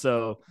difference.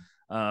 So,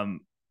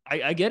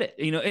 I get it,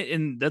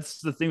 and that's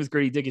the thing with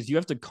Grady Dick is you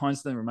have to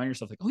constantly remind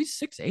yourself like, oh, he's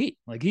 6'8",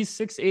 like he's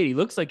 6'8". He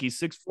looks like he's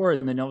 6'4",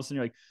 and then all of a sudden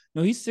you're like,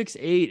 no, he's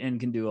 6'8" and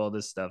can do all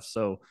this stuff.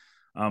 So,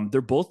 they're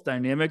both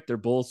dynamic. They're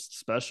both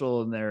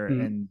special in their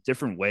in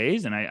different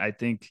ways. And I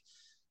think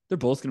they're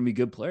both going to be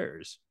good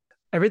players.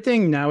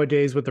 Everything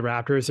nowadays with the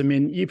Raptors, I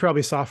mean, you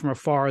probably saw from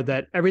afar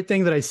that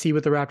everything that I see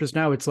with the Raptors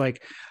now, it's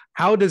like,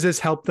 how does this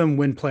help them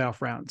win playoff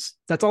rounds?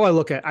 That's all I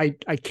look at. I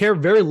care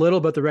very little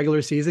about the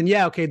regular season.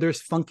 Yeah, okay,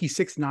 there's funky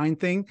 6'9"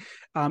 thing.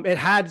 It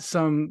had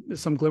some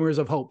glimmers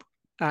of hope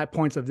at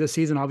points of this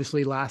season,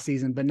 obviously last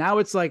season. But now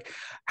it's like,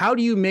 how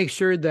do you make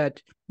sure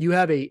that you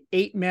have a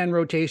 8-man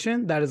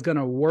rotation that is going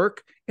to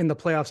work in the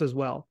playoffs as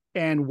well?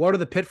 And what are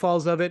the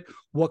pitfalls of it?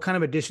 What kind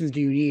of additions do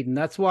you need? And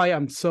that's why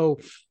I'm so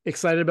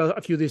excited about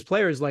a few of these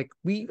players. Like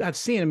we have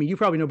seen, I mean, you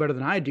probably know better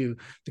than I do,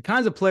 the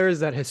kinds of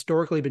players that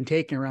historically been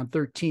taken around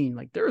 13.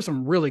 Like there are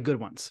some really good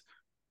ones,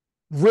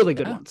 really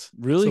good ones.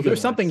 Really so good there's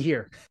ones. Something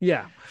here.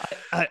 Yeah.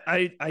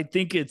 I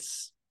think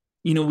it's,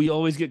 we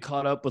always get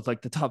caught up with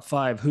like the top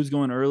 5, who's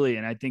going early.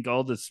 And I think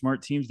all the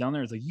smart teams down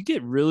there is like, you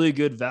get really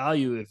good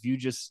value if you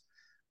just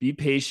be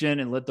patient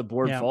and let the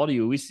board fall to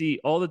you. We see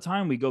all the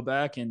time, we go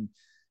back and,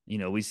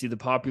 we see the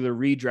popular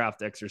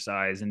redraft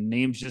exercise and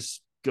names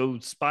just go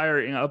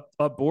spiring up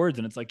boards.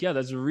 And it's like, yeah,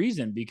 there's a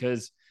reason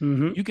because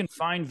you can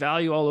find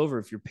value all over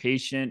if you're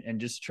patient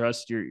and just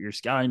trust your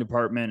scouting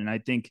department. And I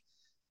think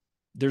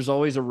there's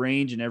always a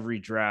range in every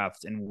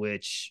draft in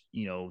which,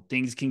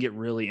 things can get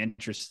really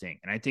interesting.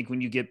 And I think when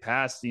you get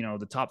past,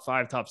 the top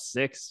 5, top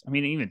 6, I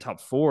mean, even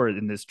top 4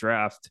 in this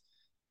draft,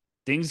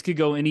 things could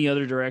go any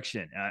other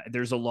direction.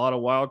 There's a lot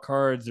of wild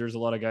cards. There's a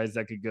lot of guys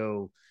that could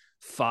go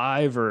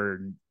 5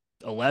 or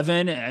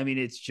 11. I mean,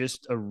 it's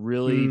just a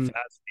really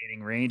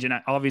fascinating range. And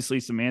obviously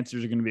some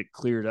answers are going to be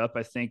cleared up,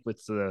 I think,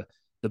 with the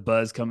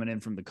buzz coming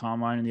in from the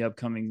combine in the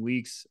upcoming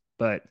weeks.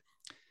 But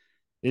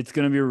it's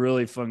going to be a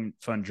really fun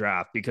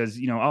draft because,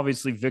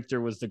 obviously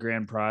Victor was the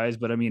grand prize,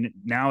 but I mean,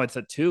 now it's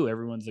at 2.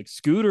 Everyone's like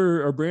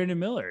Scooter or Brandon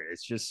Miller.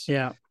 It's just,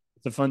 it's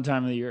a fun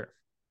time of the year.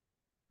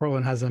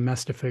 Portland has a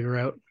mess to figure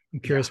out. I'm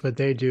curious what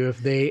they do. If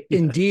they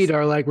indeed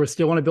are like, we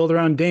still want to build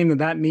around Dame, then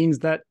that means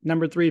that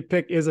number 3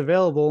 pick is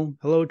available.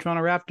 Hello,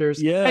 Toronto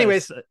Raptors. Yeah.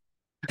 Anyways.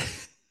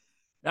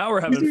 Now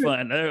we're having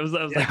fun. I was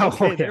like,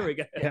 okay, there we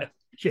go.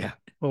 Yeah.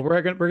 Well,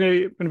 we're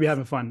gonna be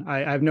having fun.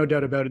 I have no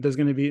doubt about it. There's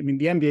gonna be, I mean,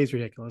 the NBA is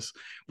ridiculous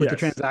with the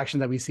transaction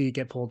that we see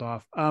get pulled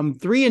off.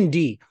 3 and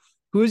D.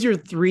 Who's your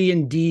 3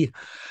 and D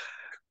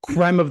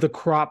creme of the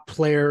crop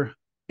player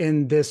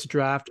in this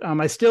draft?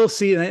 I still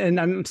see, and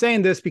I'm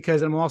saying this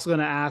because I'm also going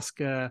to ask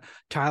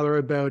Tyler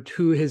about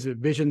who his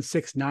Vision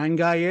 6'9"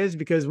 guy is,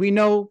 because we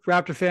know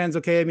Raptor fans,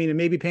 okay, I mean, it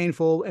may be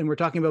painful and we're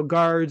talking about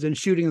guards and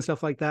shooting and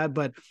stuff like that,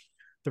 but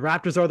the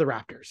Raptors are the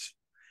Raptors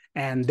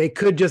and they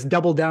could just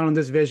double down on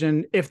this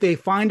vision if they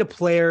find a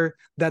player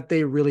that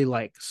they really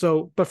like.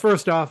 So, but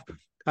first off,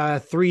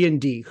 3 and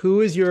D,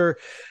 who is your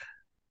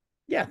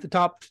the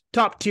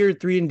top tier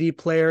 3 and D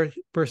player,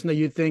 person that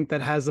you think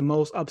that has the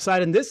most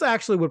upside? And this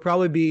actually would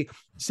probably be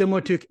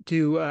similar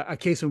to a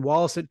case in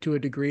Wallace to a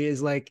degree,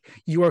 is like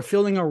you are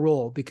filling a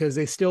role because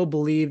they still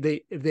believe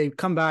if they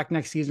come back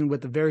next season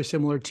with a very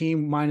similar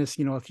team minus,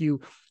 a few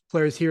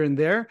players here and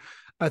there,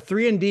 a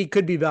 3 and D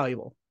could be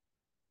valuable.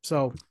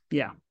 So,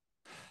 yeah.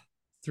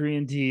 3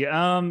 and D.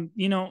 I'll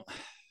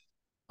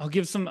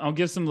give some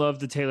love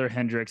to Taylor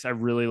Hendricks. I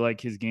really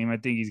like his game. I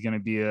think he's going to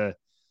be a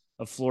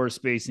floor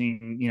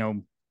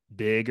spacing,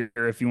 big,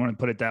 or if you want to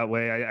put it that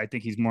way. I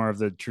think he's more of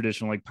the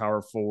traditional like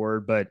power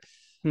forward, but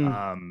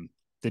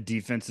the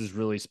defense is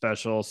really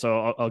special.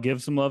 So I'll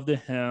give some love to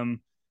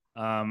him.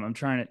 I'm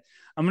going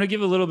to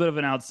give a little bit of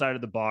an outside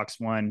of the box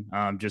one,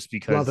 just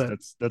because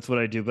that's what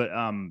I do. But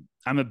I'm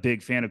a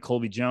big fan of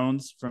Colby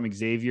Jones from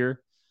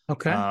Xavier.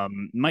 Okay.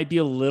 Might be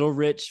a little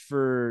rich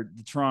for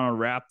the Toronto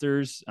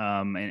Raptors,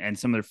 and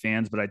some of their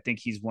fans, but I think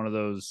he's one of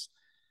those,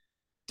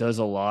 does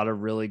a lot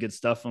of really good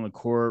stuff on the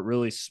court,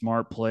 really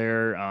smart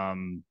player.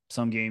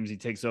 Some games he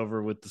takes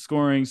over with the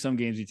scoring, some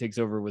games he takes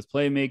over with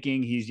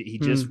playmaking. He's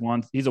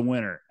a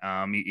winner.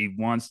 He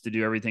wants to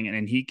do everything,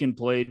 and he can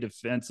play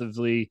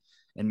defensively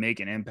and make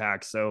an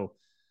impact. So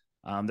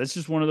that's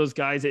just one of those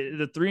guys.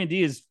 The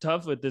 3-and-D is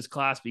tough with this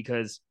class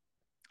because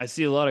I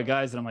see a lot of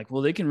guys that I'm like,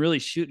 well, they can really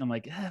shoot. And I'm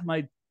like, am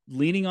I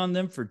leaning on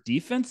them for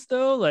defense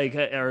though? Like,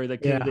 or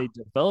like, could they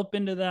develop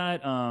into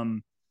that?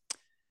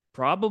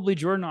 Probably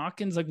Jordan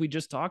Hawkins, like we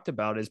just talked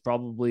about, is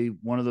probably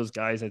one of those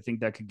guys I think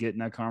that could get in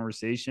that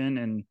conversation.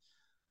 And,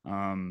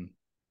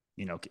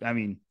 I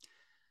mean,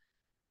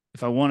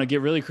 if I want to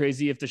get really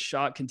crazy, if the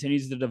shot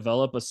continues to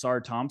develop,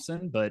 Asar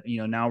Thompson, but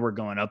now we're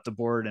going up the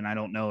board, and I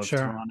don't know if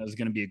Toronto is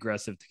going to be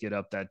aggressive to get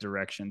up that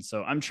direction.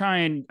 So I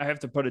have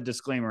to put a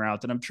disclaimer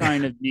out that I'm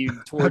trying to be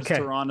towards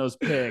Toronto's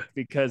pick,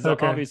 because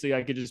obviously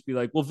I could just be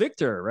like, well,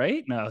 Victor,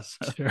 right? No,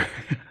 so. Sure.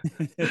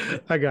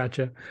 I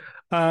gotcha.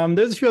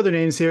 There's a few other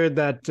names here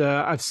that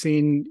I've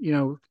seen,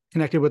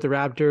 connected with the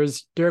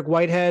Raptors. Derek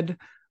Whitehead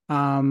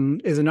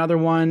is another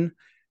one,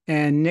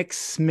 and Nick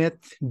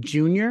Smith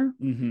Jr.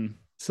 Mm-hmm.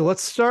 So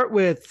let's start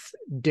with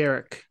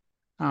Derek.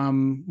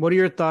 What are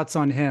your thoughts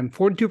on him?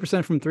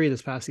 42% from three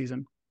this past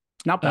season.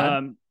 Not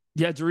bad.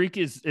 Yeah, Derek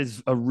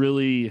is a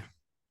really...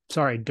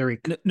 Sorry,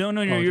 Derek. No,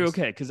 you're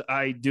okay, because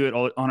I do it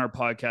all on our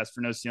podcast for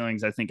No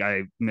Ceilings. I think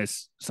I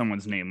miss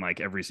someone's name like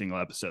every single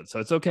episode, so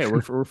it's okay.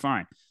 We're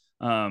fine.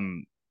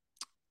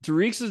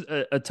 Derek's is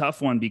a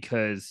tough one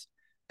because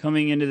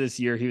coming into this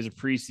year, he was a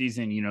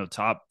preseason,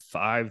 top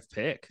 5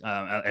 pick.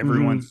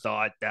 Everyone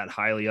thought that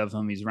highly of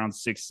him. He's around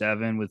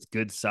 6'7" with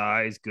good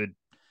size, good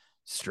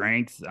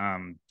strength,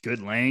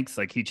 good length.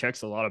 Like, he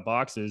checks a lot of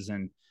boxes.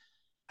 And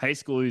high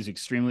school, he was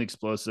extremely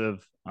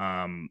explosive.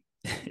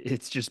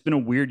 It's just been a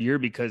weird year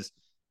because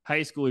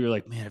high school, you're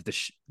like, man, if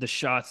the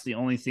shot's the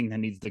only thing that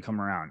needs to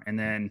come around. And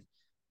then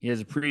he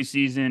has a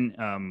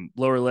preseason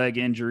lower leg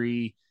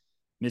injury,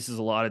 misses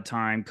a lot of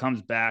time,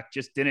 comes back,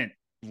 just didn't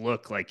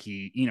look like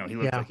he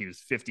looked like he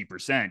was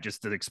 50%.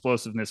 Just the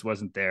explosiveness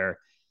wasn't there.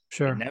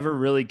 Sure. It never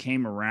really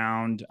came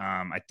around.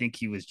 I think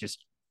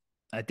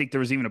there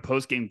was even a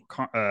post-game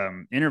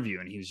interview,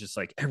 and he was just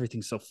like,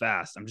 everything's so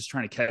fast. I'm just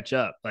trying to catch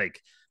up. Like,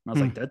 and I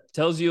was like, that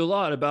tells you a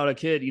lot about a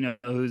kid,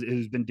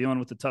 who's been dealing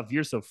with a tough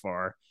year so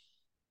far.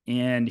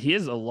 And he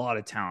has a lot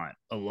of talent,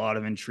 a lot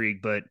of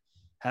intrigue, but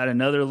had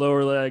another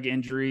lower leg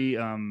injury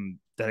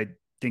that I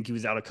think he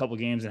was out a couple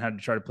games and had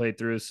to try to play it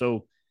through.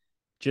 So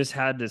just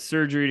had the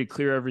surgery to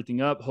clear everything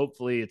up.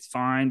 Hopefully it's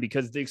fine,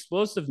 because the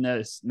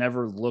explosiveness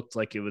never looked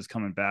like it was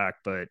coming back.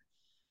 But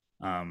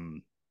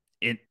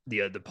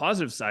the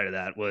positive side of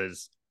that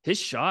was his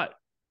shot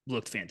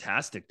looked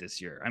fantastic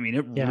this year. I mean,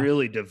 it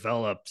really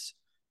developed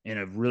in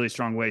a really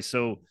strong way.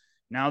 So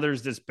now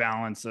there's this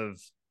balance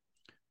of,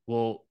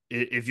 well,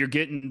 if you're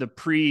getting the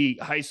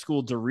pre-high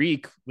school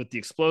Derek with the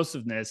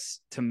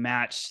explosiveness to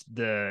match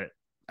the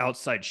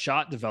outside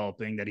shot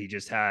developing that he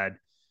just had,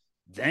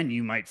 then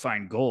you might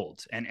find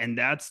gold. And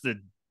that's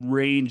the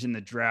range in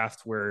the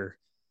draft where,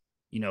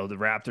 the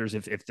Raptors,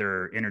 if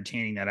they're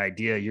entertaining that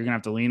idea, you're gonna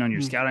have to lean on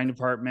your scouting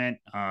department.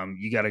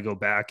 You got to go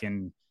back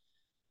and,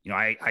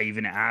 I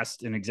even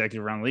asked an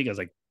executive around the league, I was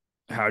like,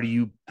 how do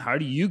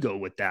you go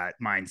with that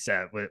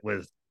mindset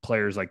with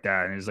players like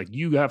that? And it's like,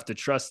 you have to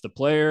trust the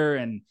player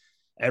and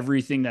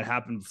everything that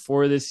happened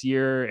before this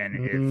year.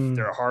 And if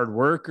they're a hard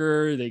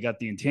worker, they got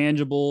the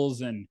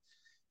intangibles, and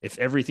if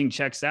everything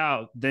checks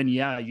out, then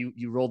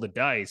you roll the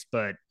dice.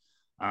 But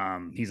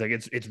he's like,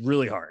 it's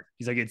really hard.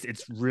 He's like,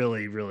 it's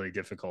really, really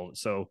difficult.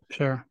 So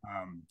sure.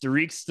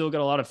 Derek's still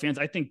got a lot of fans.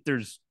 I think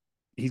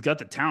he's got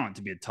the talent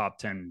to be a top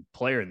 10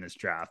 player in this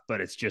draft, but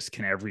it's just,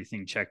 can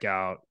everything check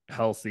out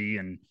healthy?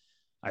 And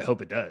I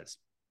hope it does.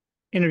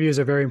 Interviews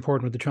are very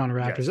important with the Toronto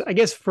Raptors, yes. I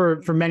guess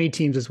for many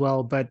teams as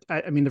well. But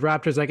I mean, the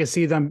Raptors, I can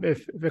see them,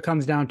 if it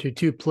comes down to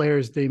 2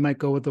 players, they might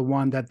go with the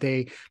one that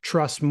they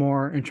trust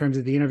more in terms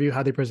of the interview,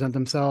 how they present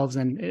themselves.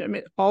 And I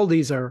mean, all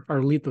these are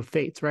leap of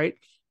fates, right?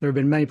 There have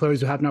been many players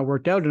who have not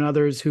worked out, and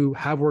others who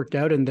have worked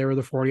out, and they were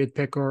the 40th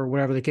pick or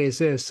whatever the case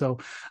is. So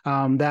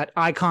that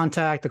eye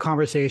contact, the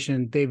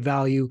conversation, they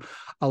value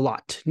a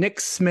lot.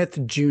 Nick Smith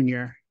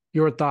Jr.,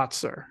 your thoughts,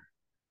 sir?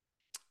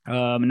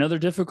 Another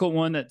difficult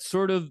one, that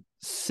sort of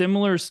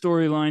similar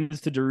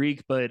storylines to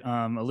Derek, but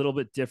a little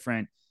bit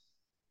different.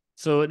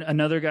 So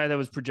another guy that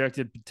was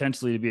projected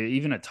potentially to be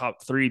even a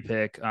top 3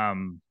 pick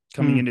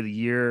coming into the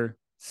year.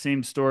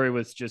 Same story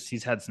with just,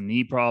 he's had some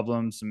knee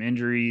problems, some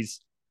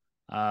injuries.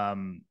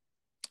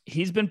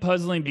 He's been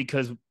puzzling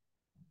because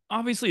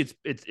obviously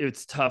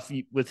it's tough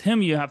with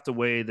him. You have to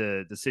weigh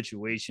the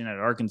situation at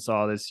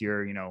Arkansas this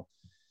year.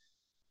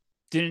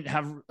 Didn't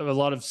have a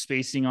lot of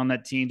spacing on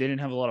that team. They didn't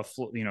have a lot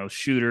of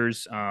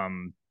shooters.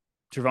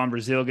 Trevon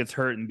Brazile gets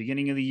hurt in the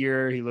beginning of the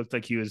year. He looked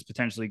like he was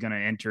potentially going to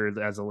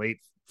enter as a late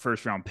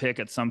first round pick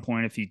at some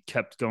point if he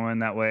kept going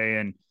that way.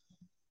 And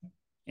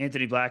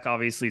Anthony Black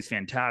obviously is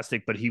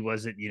fantastic, but he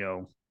wasn't,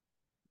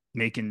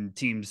 making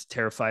teams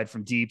terrified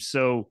from deep.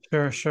 So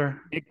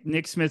Sure.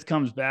 Nick Smith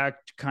comes back,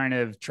 kind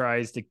of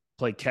tries to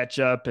play catch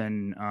up,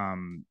 and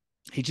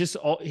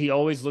he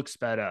always looks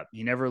sped up.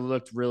 He never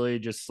looked really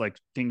just like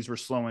things were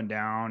slowing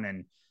down.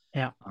 And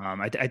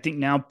I think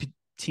now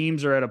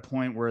teams are at a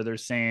point where they're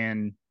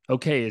saying,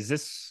 okay, is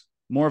this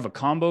more of a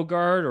combo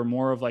guard or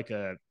more of like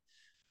a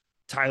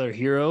Tyler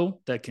Hero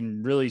that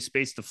can really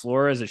space the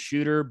floor as a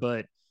shooter,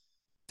 but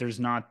there's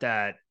not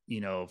that,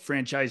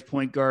 franchise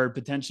point guard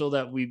potential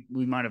that we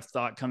might have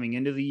thought coming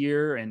into the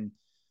year. And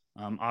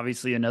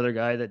obviously another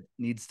guy that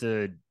needs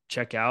to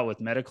check out with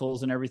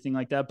medicals and everything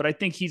like that. But I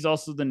think he's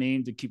also the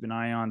name to keep an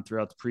eye on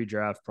throughout the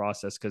pre-draft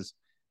process because,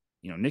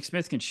 Nick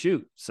Smith can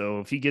shoot. So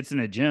if he gets in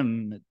a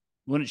gym, it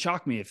wouldn't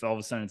shock me if all of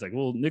a sudden it's like,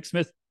 well, Nick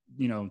Smith,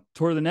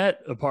 tore the net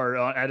apart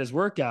at his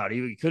workout.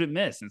 He couldn't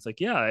miss. And it's like,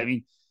 yeah, I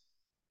mean,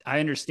 I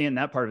understand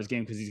that part of his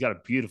game because he's got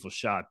a beautiful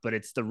shot, but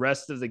it's the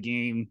rest of the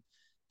game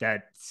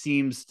that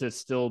seems to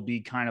still be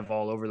kind of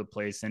all over the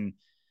place. And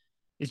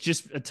it's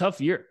just a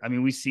tough year. I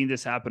mean, we've seen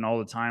this happen all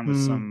the time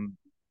with some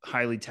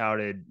highly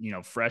touted,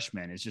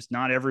 freshmen. It's just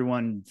not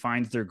everyone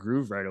finds their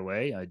groove right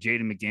away.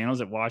 Jaden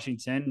McDaniels at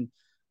Washington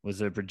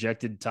was a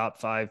projected top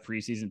 5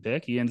 preseason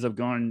pick. He ends up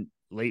going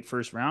late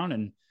first round,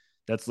 and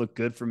that's looked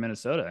good for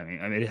Minnesota. I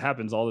mean, it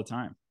happens all the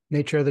time.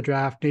 Nature of the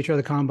draft, nature of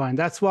the combine.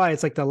 That's why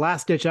it's like the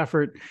last ditch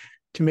effort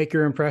to make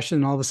your impression.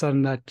 And all of a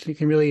sudden that you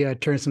can really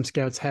turn some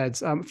scouts'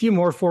 heads. A few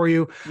more for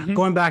you,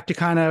 going back to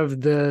kind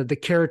of the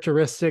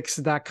characteristics,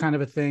 that kind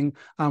of a thing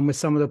with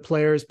some of the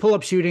players.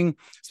 Pull-up shooting,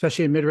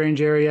 especially in mid-range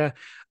area,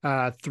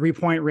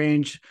 3-point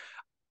range.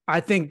 I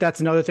think that's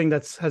another thing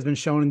has been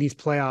shown in these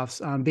playoffs,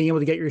 being able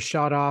to get your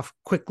shot off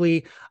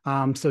quickly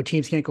so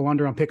teams can't go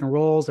under on pick and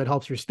rolls. That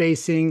helps your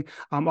spacing.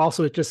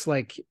 Also, it's just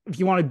like if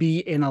you want to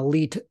be an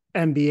elite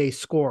NBA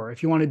scorer,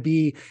 if you want to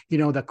be,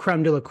 the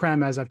creme de la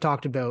creme, as I've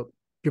talked about,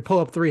 your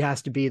pull-up 3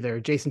 has to be there.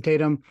 Jason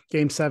Tatum,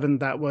 Game 7,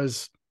 that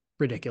was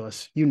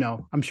ridiculous.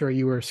 I'm sure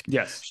you were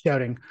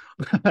shouting.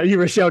 You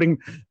were shouting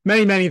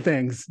many, many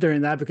things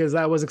during that because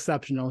that was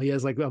exceptional. He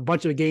has like a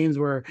bunch of games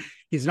where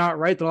he's not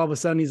right, then all of a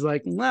sudden he's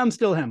like, well, I'm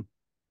still him.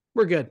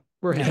 We're good.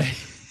 We're him.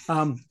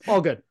 All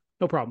good.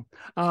 No problem.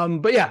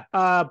 But yeah,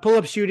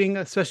 pull-up shooting,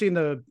 especially in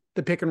the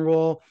pick and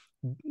roll,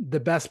 the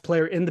best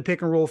player in the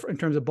pick and roll in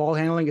terms of ball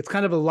handling. It's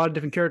kind of a lot of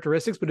different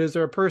characteristics, but is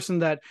there a person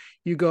that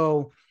you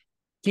go,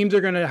 teams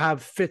are going to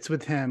have fits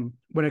with him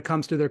when it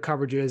comes to their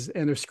coverages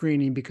and their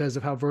screening because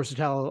of how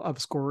versatile of a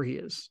scorer he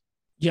is?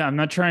 Yeah, I'm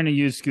not trying to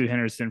use Scoot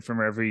Henderson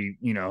from every,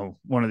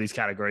 one of these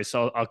categories.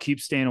 So I'll keep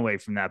staying away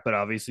from that. But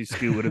obviously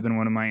Scoot would have been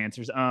one of my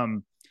answers.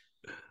 I'm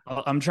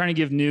trying to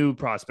give new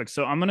prospects.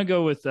 So I'm going to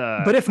go with.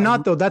 But if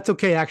not, though, that's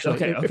okay,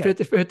 actually. Okay.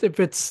 If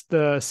it's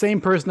the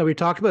same person that we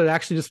talked about, it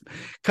actually just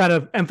kind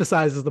of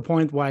emphasizes the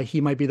point why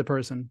he might be the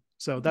person.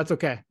 So that's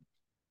okay.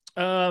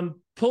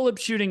 Pull-up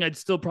shooting, I'd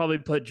still probably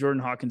put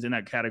Jordan Hawkins in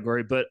that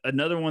category, but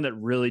another one that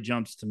really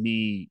jumps to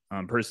me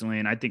personally,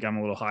 and I think I'm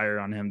a little higher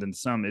on him than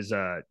some, is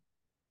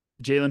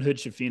Jalen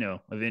Hood-Schifino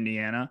of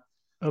Indiana.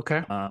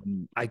 Okay.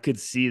 I could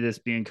see this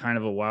being kind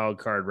of a wild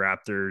card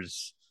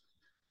Raptors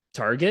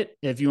target,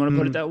 if you want to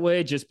put it that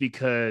way, just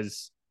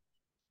because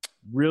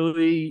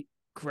really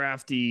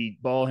crafty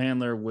ball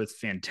handler with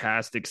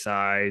fantastic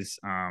size.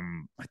 I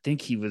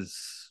think he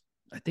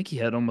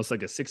had almost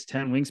like a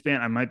 6'10"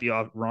 wingspan. I might be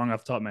wrong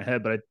off the top of my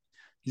head, but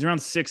he's around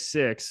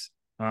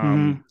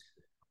 6'6".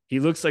 He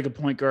looks like a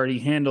point guard. He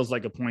handles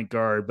like a point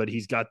guard, but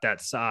he's got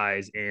that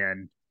size,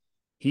 and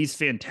he's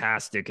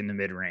fantastic in the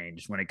mid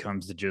range when it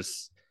comes to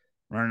just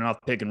running off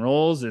pick and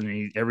rolls.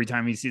 And every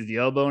time he sees the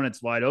elbow and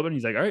it's wide open,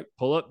 he's like, all right,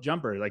 pull up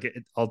jumper. Like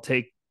I'll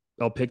pick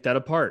that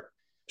apart.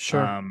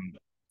 Sure.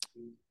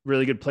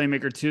 Really good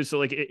playmaker too. So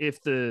like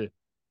if the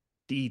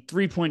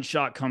 3-point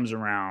shot comes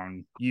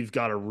around, you've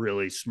got a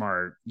really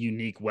smart,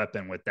 unique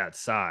weapon with that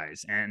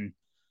size. And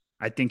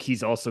I think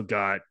he's also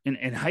got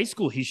in high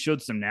school, he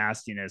showed some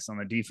nastiness on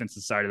the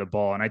defensive side of the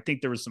ball. And I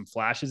think there was some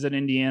flashes at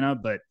Indiana,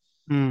 but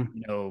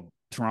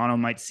Toronto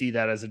might see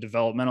that as a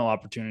developmental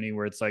opportunity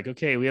where it's like,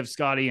 okay, we have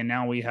Scotty and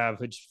now we have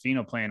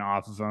Hood-Schifino playing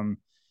off of him.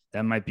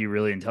 That might be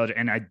really intelligent.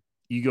 And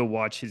you go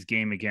watch his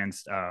game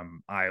against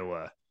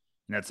Iowa,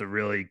 and that's a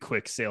really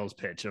quick sales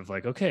pitch of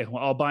like, okay,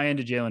 well, I'll buy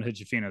into Jalen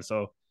Hood-Schifino.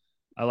 So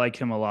I like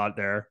him a lot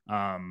there.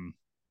 I'm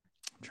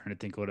trying to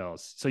think what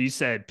else. So you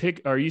said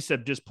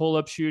just pull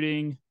up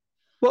shooting.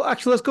 Well,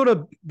 actually, let's go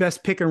to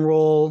best pick and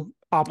roll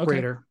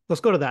operator. Okay.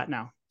 Let's go to that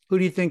now. Who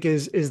do you think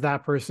is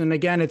that person?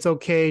 Again, it's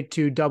okay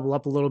to double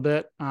up a little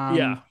bit.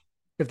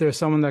 If there's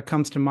someone that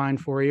comes to mind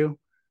for you.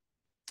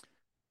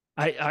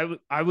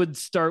 I would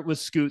start with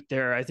Scoot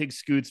there. I think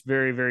Scoot's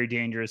very, very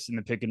dangerous in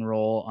the pick and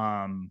roll.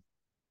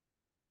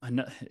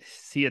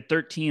 See at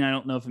 13, I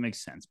don't know if it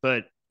makes sense,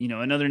 but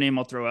another name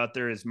I'll throw out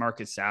there is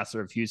Marcus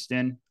Sasser of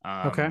Houston.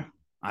 Okay.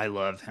 I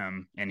love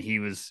him. And he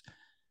was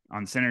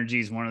on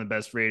Synergies, one of the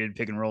best rated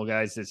pick and roll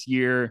guys this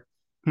year.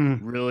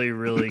 Really,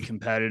 really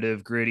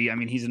competitive, gritty. I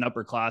mean, he's an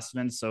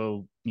upperclassman,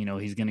 so,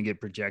 he's going to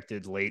get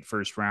projected late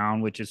first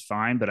round, which is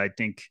fine. But I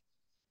think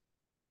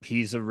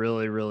he's a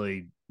really,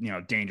 really,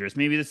 dangerous.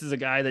 Maybe this is a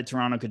guy that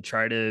Toronto could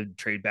try to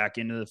trade back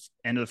into the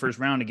end of the first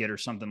round to get or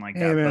something like that.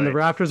 Hey man, the But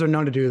Raptors are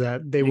known to do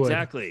that. They would.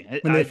 exactly.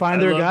 When they find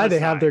their guy, Masai. they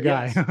have their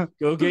guy. Yes.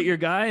 Go get your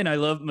guy. And I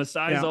love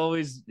Masai's Yeah.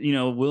 always,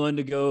 willing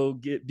to go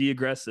be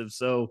aggressive.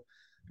 So,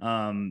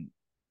 Keontae's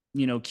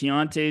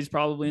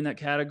probably in that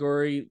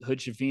category.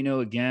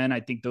 Hood-Schifino, again, I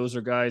think those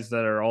are guys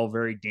that are all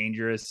very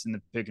dangerous in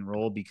the pick and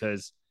roll,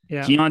 because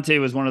Keontae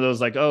was one of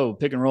those like, oh,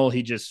 pick and roll,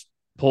 he just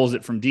pulls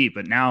it from deep.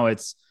 But now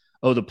it's,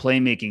 the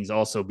playmaking's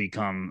also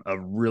become a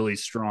really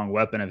strong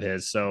weapon of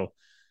his. So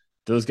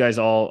those guys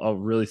all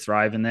really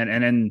thrive in that.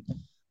 And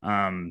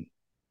then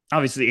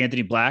obviously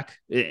Anthony Black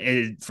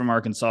from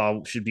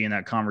Arkansas should be in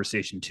that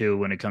conversation too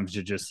when it comes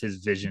to just his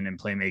vision and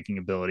playmaking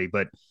ability.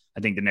 But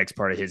I think the next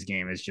part of his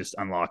game is just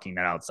unlocking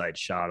that outside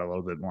shot a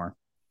little bit more.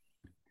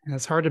 And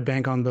it's hard to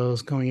bank on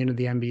those going into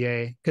the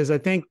NBA, because I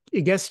think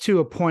it gets to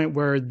a point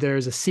where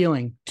there's a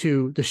ceiling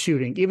to the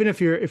shooting. Even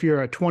if you're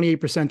a 28%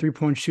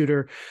 3-point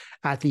shooter,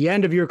 at the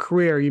end of your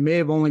career, you may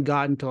have only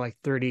gotten to like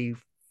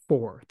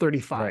 34,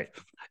 35. Right.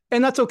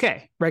 And that's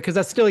okay, right? Because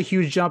that's still a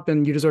huge jump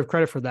and you deserve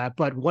credit for that.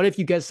 But what if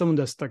you get someone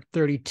that's like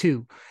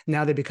 32?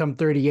 Now they become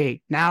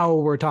 38. Now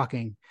we're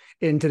talking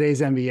in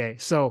today's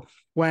NBA. So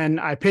when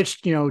I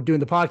pitched, doing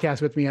the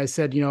podcast with me, I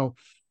said,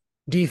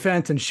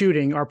 defense and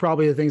shooting are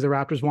probably the things the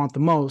Raptors want the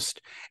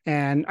most.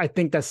 And I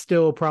think that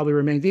still probably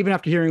remains, even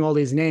after hearing all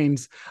these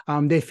names.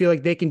 They feel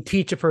like they can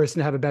teach a person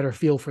to have a better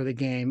feel for the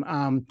game.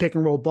 Pick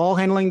and roll ball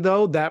handling,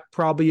 though, that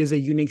probably is a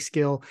unique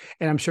skill.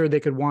 And I'm sure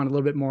they could want a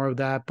little bit more of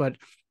that. But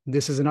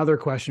this is another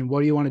question. What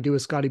do you want to do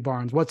with Scotty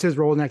Barnes? What's his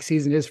role next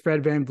season? Is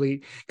Fred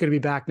VanVleet going to be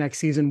back next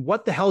season?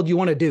 What the hell do you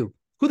want to do?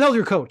 Who the hell's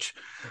your coach?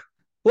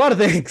 A lot of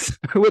things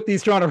with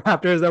these Toronto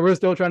Raptors that we're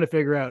still trying to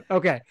figure out.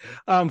 Okay.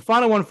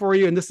 Final one for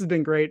you. And this has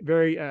been great,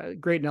 very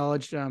great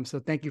knowledge. So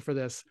thank you for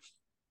this.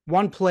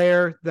 One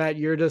player that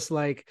you're just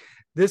like,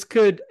 this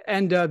could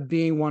end up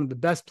being one of the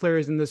best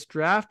players in this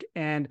draft.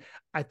 And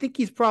I think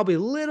he's probably a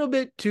little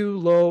bit too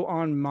low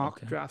on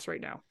mock drafts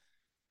right now.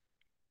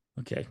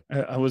 Okay.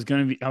 I was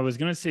going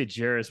to say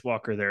Jarris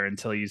Walker there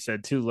until you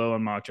said too low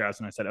on mock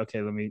drafts. And I said,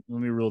 okay, let me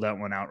rule that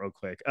one out real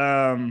quick.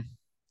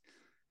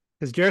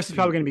 Because Jarris is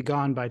probably going to be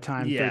gone by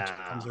time 13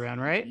 comes around,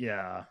 right?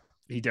 Yeah,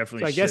 he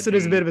definitely. So I guess it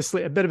is a bit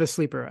of a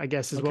sleeper. I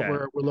guess is what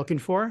we're looking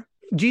for.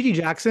 Gigi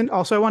Jackson.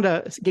 Also, I want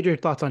to get your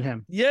thoughts on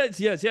him. Yes.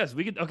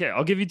 We could. Okay,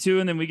 I'll give you two,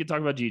 and then we could talk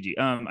about Gigi.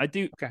 I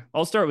think. Okay.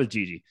 I'll start with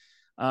Gigi.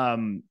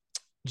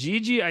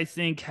 Gigi, I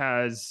think,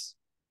 has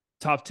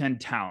top 10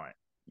 talent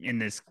in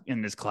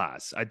this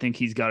class. I think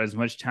he's got as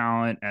much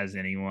talent as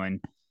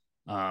anyone.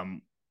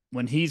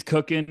 When he's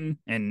cooking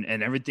and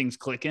everything's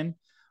clicking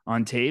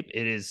on tape,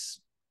 it is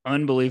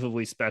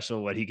unbelievably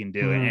special what he can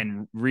do.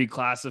 And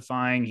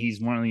reclassifying, he's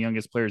one of the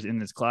youngest players in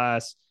this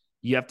class.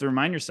 You have to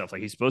remind yourself,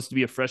 like, he's supposed to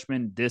be a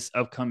freshman this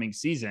upcoming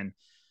season.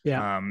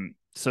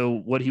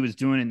 So what he was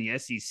doing in the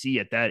SEC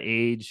at that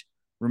age,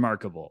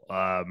 remarkable.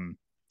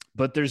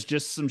 But there's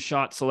just some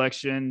shot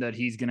selection that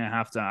he's going to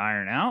have to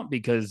iron out,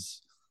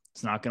 because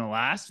it's not going to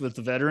last with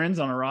the veterans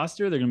on a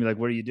roster. They're going to be like,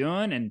 what are you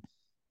doing? And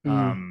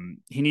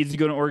he needs to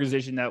go to an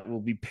organization that will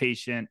be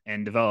patient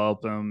and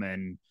develop him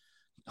and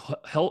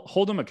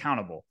hold them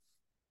accountable.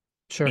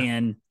 Sure.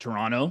 And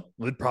Toronto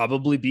would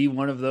probably be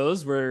one of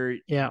those where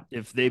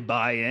if they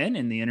buy in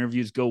and the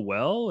interviews go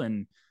well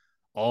and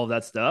all of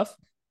that stuff,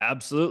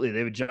 absolutely,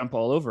 they would jump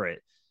all over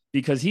it,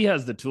 because he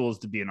has the tools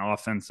to be an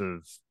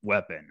offensive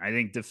weapon. I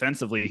think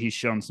defensively, he's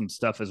shown some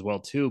stuff as well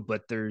too,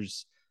 but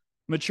there's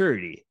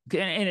maturity,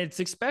 and it's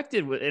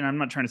expected with, and I'm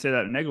not trying to say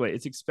that in a negative way,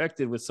 it's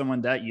expected with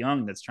someone that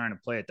young that's trying to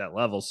play at that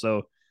level.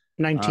 So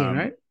 19,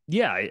 right?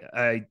 Yeah,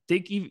 I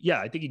think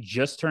he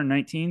just turned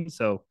 19.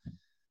 So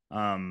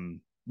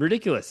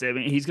ridiculous. I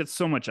mean, he's got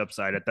so much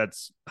upside at that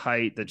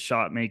height, that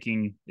shot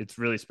making. It's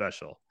really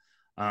special.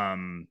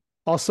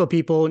 Also,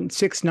 people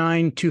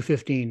 6'9",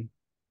 215.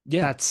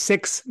 Yeah, that's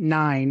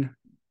 6'9"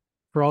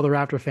 for all the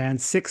Raptor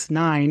fans.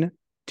 6'9",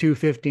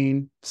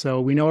 215.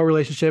 So we know a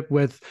relationship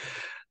with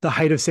the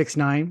height of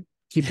 6'9".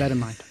 Keep that in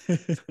mind.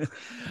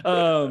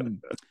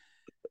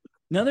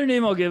 Another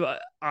name I'll give,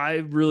 I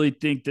really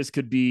think this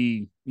could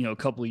be, a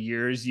couple of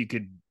years, you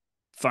could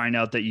find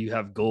out that you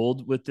have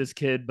gold with this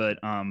kid, but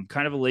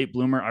kind of a late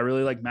bloomer. I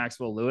really like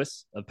Maxwell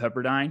Lewis of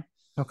Pepperdine.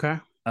 Okay.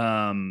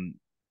 Around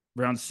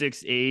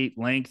 6'8",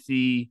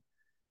 lengthy.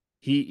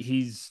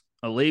 He's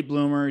a late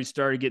bloomer. He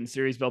started getting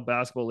serious about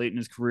basketball late in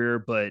his career,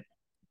 but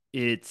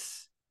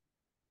it's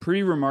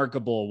pretty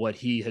remarkable what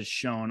he has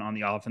shown on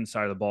the offense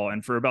side of the ball.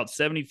 And for about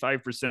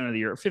 75% of the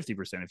year, or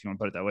 50%, if you want to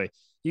put it that way,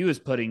 he was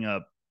putting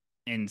up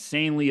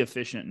insanely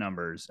efficient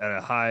numbers at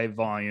a high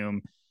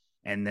volume,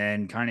 and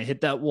then kind of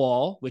hit that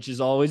wall, which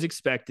is always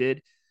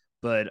expected.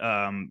 But,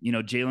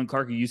 Jalen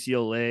Clark of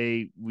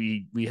UCLA,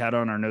 we had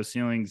on our No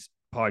Ceilings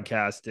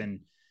podcast,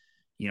 and,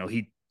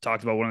 he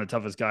talked about one of the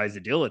toughest guys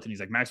to deal with. And he's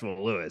like,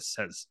 Maxwell Lewis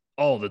has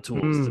all the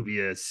tools to be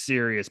a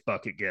serious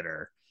bucket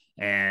getter.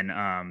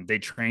 and they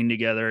trained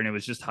together, and it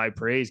was just high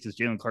praise because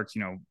Jalen Clark's,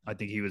 I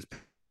think he was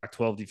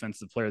Pac-12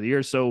 Defensive Player of the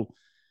Year. So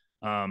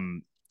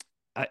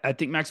I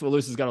think Maxwell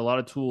Lewis has got a lot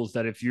of tools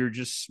that if you're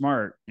just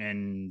smart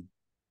and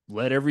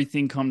let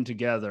everything come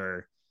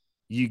together,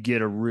 you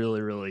get a really,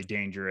 really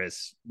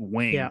dangerous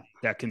wing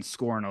that can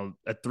score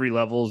at 3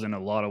 levels in a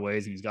lot of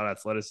ways. And he's got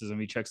athleticism.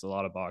 He checks a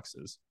lot of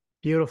boxes.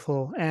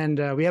 Beautiful.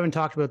 And we haven't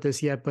talked about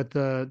this yet, but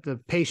the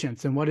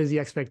patience and what is the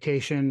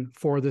expectation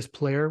for this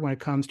player when it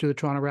comes to the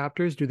Toronto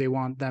Raptors? Do they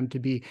want them to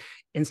be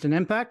instant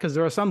impact? Because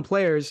there are some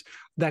players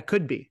that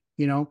could be,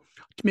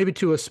 maybe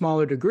to a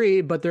smaller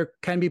degree, but there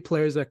can be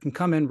players that can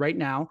come in right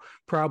now,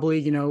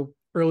 probably,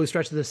 early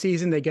stretch of the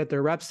season, they get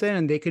their reps in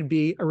and they could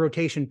be a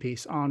rotation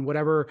piece on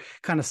whatever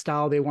kind of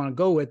style they want to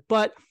go with.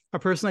 But a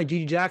person like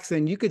Gigi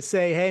Jackson, you could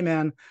say, hey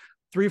man,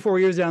 3-4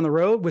 years down the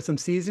road with some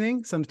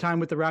seasoning, some time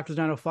with the Raptors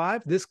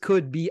 905, this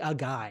could be a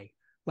guy,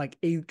 like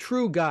a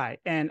true guy.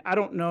 And I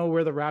don't know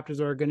where the Raptors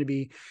are going to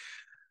be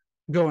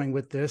going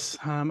with this.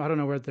 I don't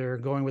know where they're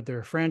going with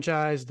their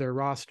franchise, their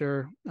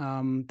roster.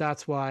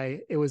 That's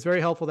why it was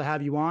very helpful to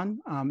have you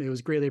on. It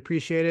was greatly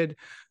appreciated.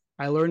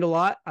 I learned a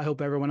lot. I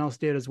hope everyone else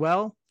did as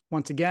well.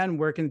 Once again,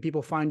 where can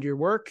people find your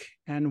work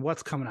and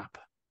what's coming up?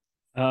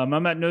 I'm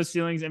at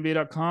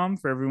NoCeilingsNBA.com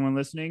for everyone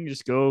listening.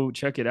 Just go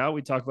check it out.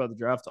 We talk about the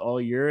draft all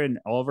year, and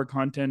all of our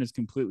content is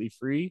completely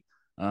free.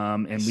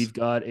 And we've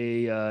got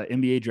a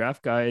NBA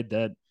draft guide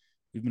that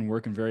we've been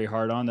working very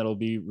hard on that'll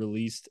be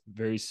released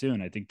very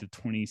soon. I think the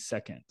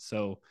 22nd.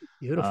 So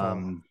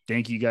beautiful.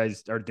 Thank you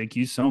guys, or thank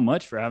you so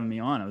much for having me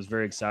on. I was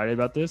very excited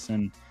about this,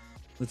 and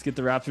let's get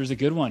the Raptors a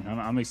good one.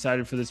 I'm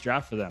excited for this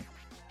draft for them.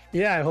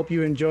 Yeah, I hope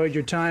you enjoyed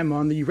your time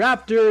on the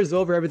Raptors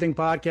Over Everything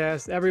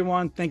podcast.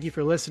 Everyone, thank you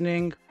for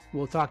listening.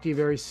 We'll talk to you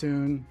very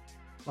soon.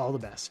 All the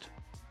best.